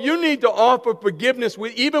to know you need to offer forgiveness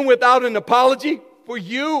even without an apology for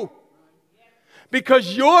you.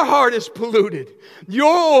 Because your heart is polluted.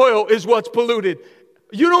 Your oil is what's polluted.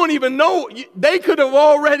 You don't even know. They could have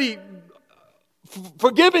already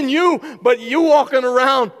forgiven you, but you walking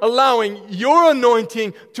around allowing your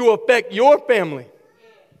anointing to affect your family.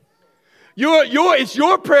 It's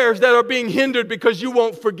your prayers that are being hindered because you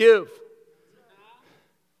won't forgive.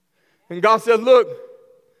 And God said, look,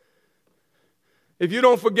 if you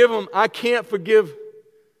don't forgive them, I can't forgive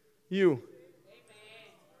you.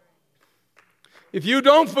 If you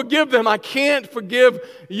don't forgive them, I can't forgive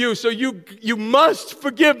you. So you must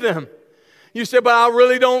forgive them. You say, but I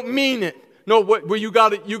really don't mean it. No, well, you got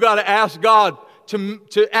to ask God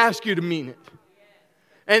to ask you to mean it.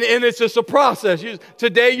 And it's just a process.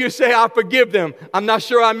 Today you say, I forgive them. I'm not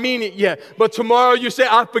sure I mean it yet. But tomorrow you say,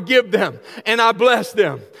 I forgive them. And I bless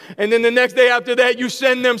them. And then the next day after that, you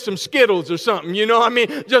send them some Skittles or something. You know what I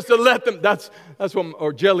mean? Just to let them, that's what,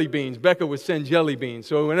 or jelly beans. Becca would send jelly beans.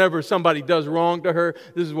 So whenever somebody does wrong to her,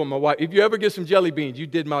 this is what my wife, if you ever get some jelly beans, you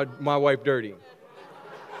did my wife dirty.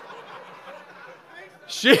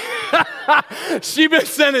 She been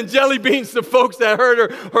sending jelly beans to folks that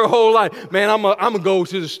hurt her whole life. Man, I'm gonna go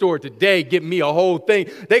to the store today, get me a whole thing.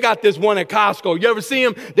 They got this one at Costco. You ever see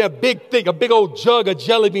them? They're big thing, a big old jug of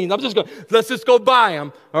jelly beans. Let's just go buy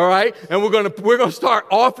them, all right? And we're gonna start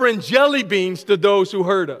offering jelly beans to those who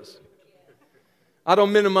hurt us. I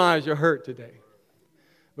don't minimize your hurt today,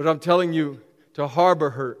 but I'm telling you, to harbor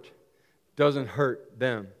hurt doesn't hurt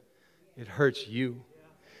them. It hurts you.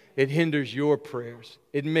 It hinders your prayers.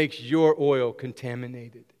 It makes your oil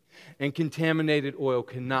contaminated. And contaminated oil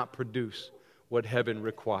cannot produce what heaven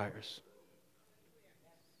requires.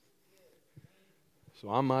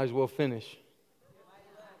 So I might as well finish.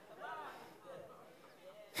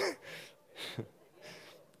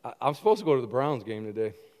 I'm supposed to go to the Browns game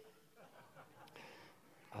today.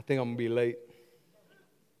 I think I'm going to be late.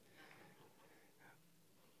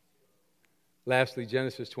 Lastly,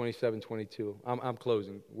 Genesis 27:22. I'm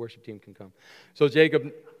closing. Worship team can come. So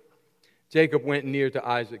Jacob went near to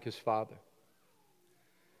Isaac, his father.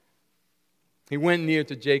 He went near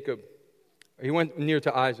to Jacob. He went near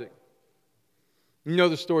to Isaac. You know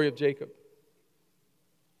the story of Jacob.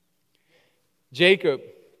 Jacob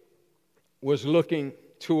was looking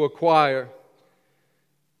to acquire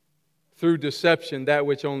through deception that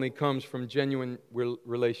which only comes from genuine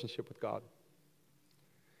relationship with God.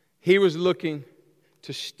 He was looking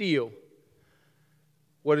to steal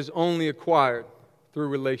what is only acquired through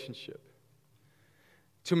relationship,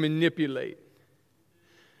 to manipulate.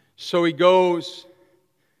 So he goes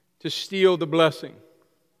to steal the blessing.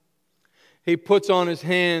 He puts on his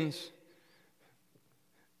hands.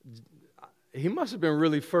 He must have been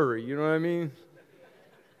really furry, you know what I mean?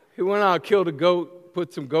 He went out, killed a goat,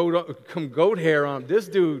 put some goat hair on him. This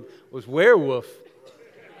dude was werewolf.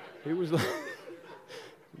 He was like,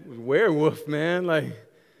 he was werewolf, man. Like,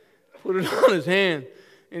 put it on his hand.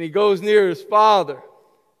 And he goes near his father.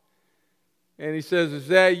 And he says, "Is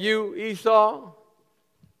that you, Esau?"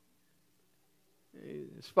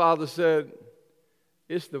 His father said,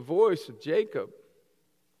 "It's the voice of Jacob,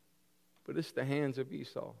 but it's the hands of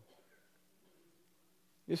Esau."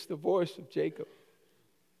 It's the voice of Jacob,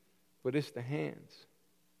 but it's the hands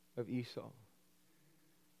of Esau.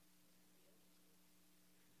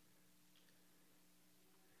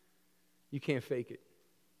 You can't fake it.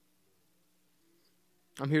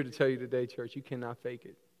 I'm here to tell you today, church, you cannot fake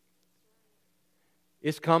it.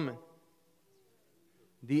 It's coming.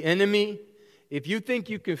 The enemy, if you think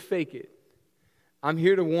you can fake it, I'm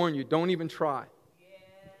here to warn you, don't even try.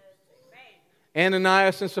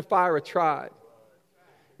 Ananias and Sapphira tried.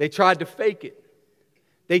 They tried to fake it.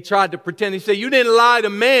 They tried to pretend. They said, "You didn't lie to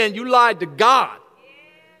man, you lied to God."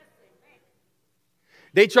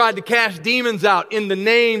 They tried to cast demons out in the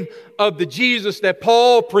name of the Jesus that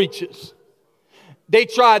Paul preaches. They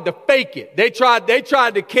tried to fake it. They tried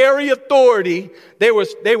to carry authority. They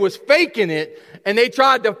was faking it, and they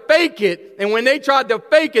tried to fake it. And when they tried to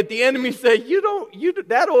fake it, the enemy said,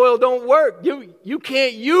 that oil don't work. You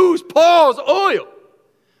can't use Paul's oil.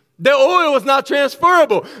 The oil is not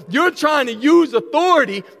transferable. You're trying to use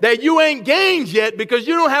authority that you ain't gained yet because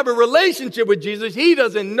you don't have a relationship with Jesus. He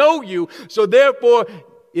doesn't know you. So therefore,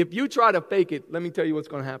 if you try to fake it, let me tell you what's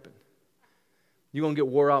going to happen. You're going to get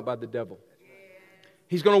wore out by the devil.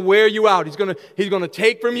 He's going to wear you out. He's going to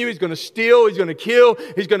take from you. He's going to steal. He's going to kill.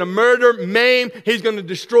 He's going to murder, maim. He's going to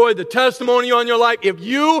destroy the testimony on your life. If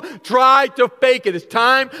you try to fake it, it's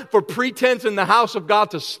time for pretense in the house of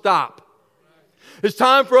God to stop. It's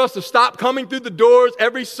time for us to stop coming through the doors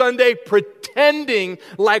every Sunday pretending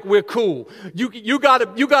like we're cool. You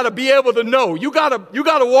gotta be able to know. You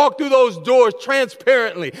gotta walk through those doors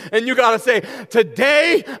transparently. And you gotta say,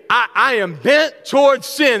 today I am bent towards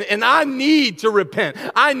sin and I need to repent.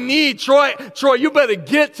 I need, Troy, you better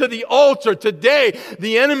get to the altar today.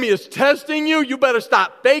 The enemy is testing you. You better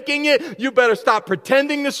stop faking it. You better stop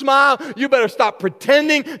pretending to smile. You better stop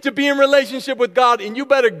pretending to be in relationship with God. And you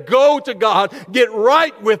better go to God, get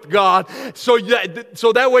right with God, so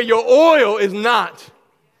that way your oil is not.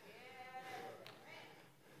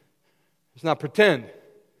 It's not pretend.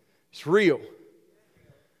 It's real.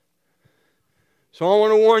 So I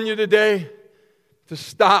want to warn you today to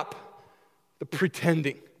stop the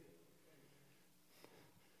pretending.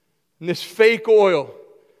 And this fake oil.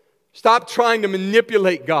 Stop trying to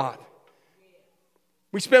manipulate God.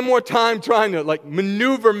 We spend more time trying to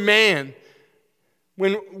maneuver man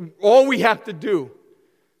when all we have to do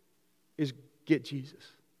is get Jesus.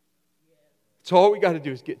 That's all we got to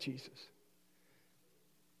do is get Jesus.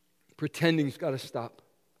 Pretending's got to stop.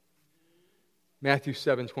 Matthew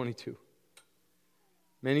 7:22.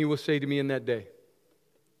 Many will say to me in that day,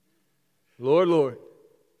 "Lord, Lord,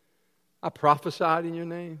 I prophesied in your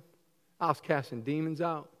name. I was casting demons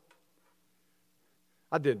out.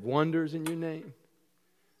 I did wonders in your name."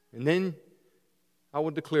 And then I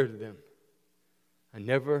will declare to them, "I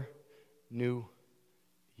never knew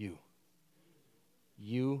you.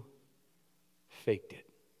 You faked it.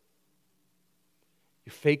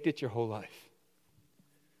 You faked it your whole life.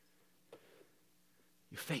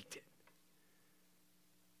 You faked it."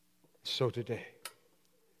 So today,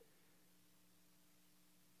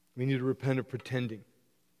 we need to repent of pretending.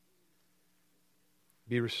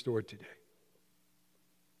 Be restored today.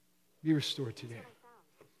 Be restored today.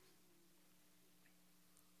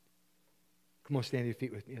 Come on, stand to your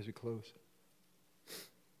feet with me as we close.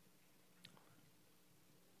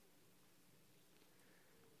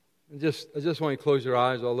 I just want you to close your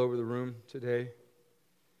eyes all over the room today.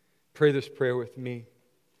 Pray this prayer with me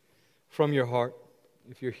from your heart.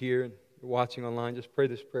 If you're here and you're watching online, just pray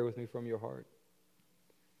this prayer with me from your heart.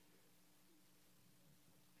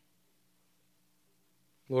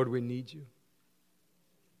 Lord, we need you.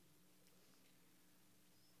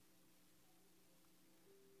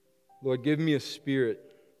 Lord, give me a spirit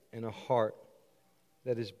and a heart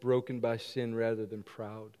that is broken by sin rather than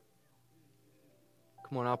proud.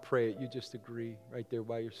 Come on, I'll pray it. You just agree right there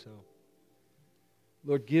by yourself.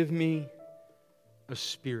 Lord, give me a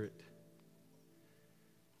spirit.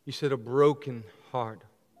 You said a broken heart,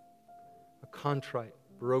 a contrite,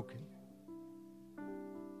 broken.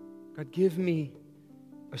 God, give me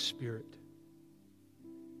a spirit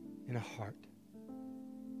and a heart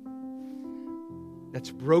that's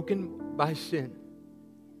broken by sin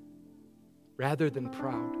rather than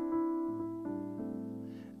proud.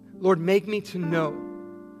 Lord, make me to know.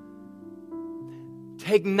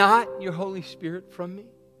 Take not your Holy Spirit from me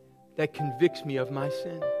that convicts me of my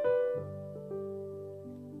sin.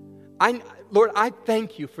 Lord, I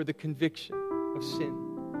thank you for the conviction of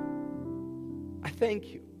sin. I thank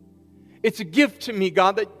you. It's a gift to me,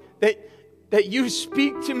 God, that you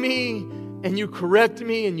speak to me and you correct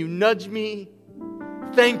me and you nudge me.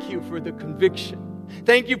 Thank you for the conviction.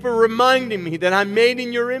 Thank you for reminding me that I'm made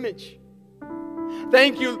in your image.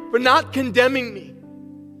 Thank you for not condemning me,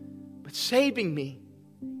 but saving me.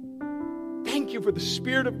 Thank you for the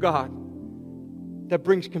Spirit of God that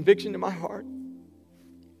brings conviction to my heart.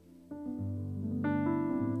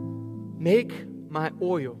 Make my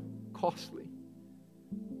oil costly.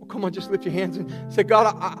 Well, come on, just lift your hands and say,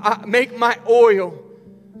 God, I make my oil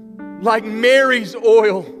like Mary's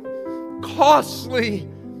oil, costly.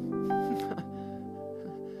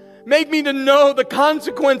 Make me to know the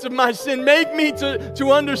consequence of my sin. Make me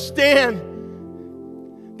to understand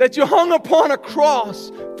that you hung upon a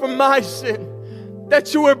cross for my sin,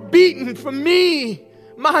 that you were beaten for me,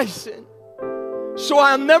 my sin. So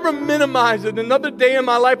I'll never minimize it. Another day in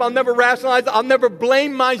my life, I'll never rationalize it. I'll never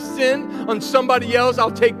blame my sin on somebody else.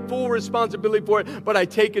 I'll take full responsibility for it. But I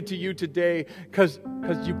take it to you today because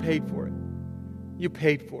you paid for it. You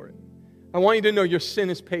paid for it. I want you to know your sin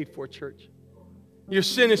is paid for, church. Your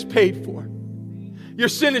sin is paid for. Your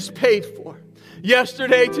sin is paid for.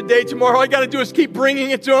 Yesterday, today, tomorrow, all I got to do is keep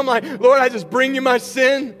bringing it to Him. Like, Lord, I just bring you my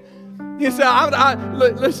sin. He said,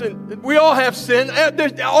 listen, we all have sin.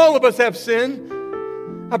 All of us have sin.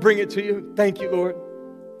 I bring it to you. Thank you, Lord.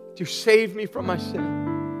 You saved me from my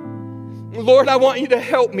sin. Lord, I want you to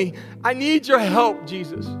help me. I need your help,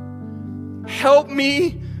 Jesus. Help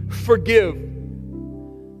me forgive.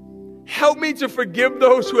 Help me to forgive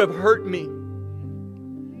those who have hurt me.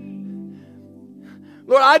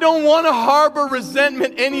 Lord, I don't want to harbor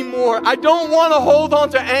resentment anymore. I don't want to hold on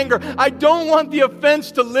to anger. I don't want the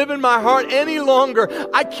offense to live in my heart any longer.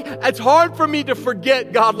 It's hard for me to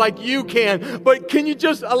forget, God, like you can. But can you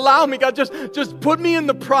just allow me, God, just put me in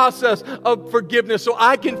the process of forgiveness so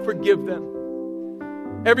I can forgive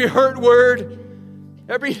them. Every hurt word,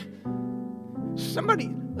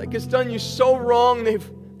 somebody like has done you so wrong,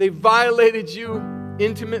 they've violated you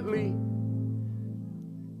intimately.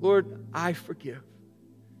 Lord, I forgive.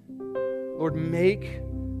 Lord, make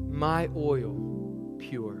my oil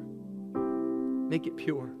pure. Make it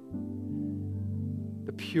pure.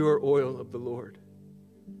 The pure oil of the Lord.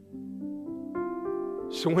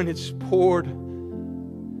 So when it's poured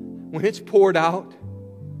out,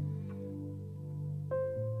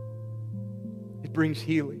 it brings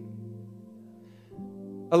healing.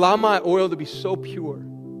 Allow my oil to be so pure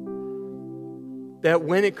that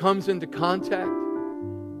when it comes into contact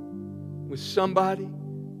with somebody,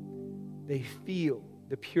 they feel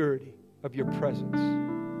the purity of your presence.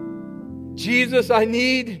 Jesus, I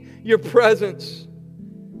need your presence.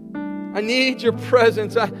 I need your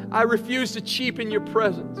presence. I refuse to cheapen your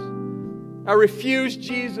presence. I refuse,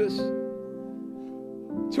 Jesus,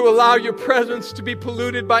 to allow your presence to be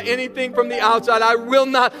polluted by anything from the outside. I will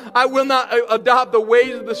not adopt the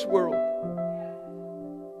ways of this world.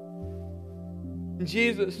 And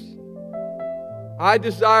Jesus, I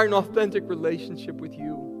desire an authentic relationship with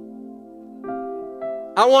you.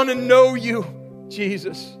 I want to know you,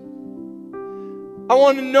 Jesus. I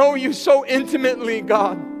want to know you so intimately,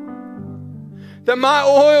 God, that my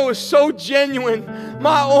oil is so genuine.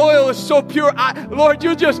 My oil is so pure. Lord,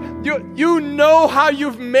 you know how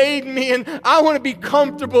you've made me, and I want to be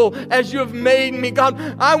comfortable as you have made me. God,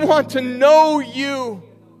 I want to know you.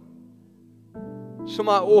 So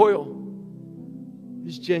my oil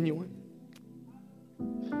is genuine.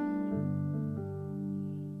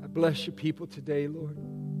 Bless your people today, Lord.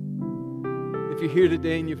 If you're here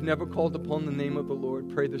today and you've never called upon the name of the Lord,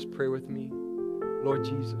 pray this prayer with me. Lord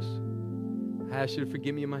Jesus, I ask you to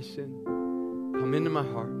forgive me of my sin. Come into my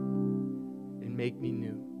heart and make me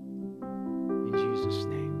new. In Jesus'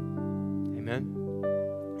 name. Amen.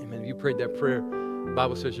 Amen. If you prayed that prayer, the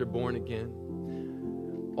Bible says you're born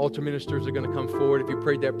again. Altar ministers are going to come forward. If you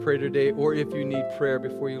prayed that prayer today, or if you need prayer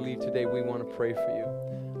before you leave today, we want to pray for you.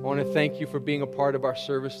 I want to thank you for being a part of our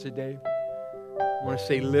service today. I want to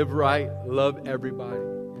say live right, love everybody,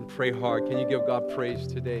 and pray hard. Can you give God praise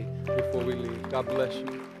today before we leave? God bless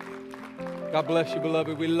you. God bless you,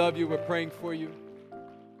 beloved. We love you. We're praying for you.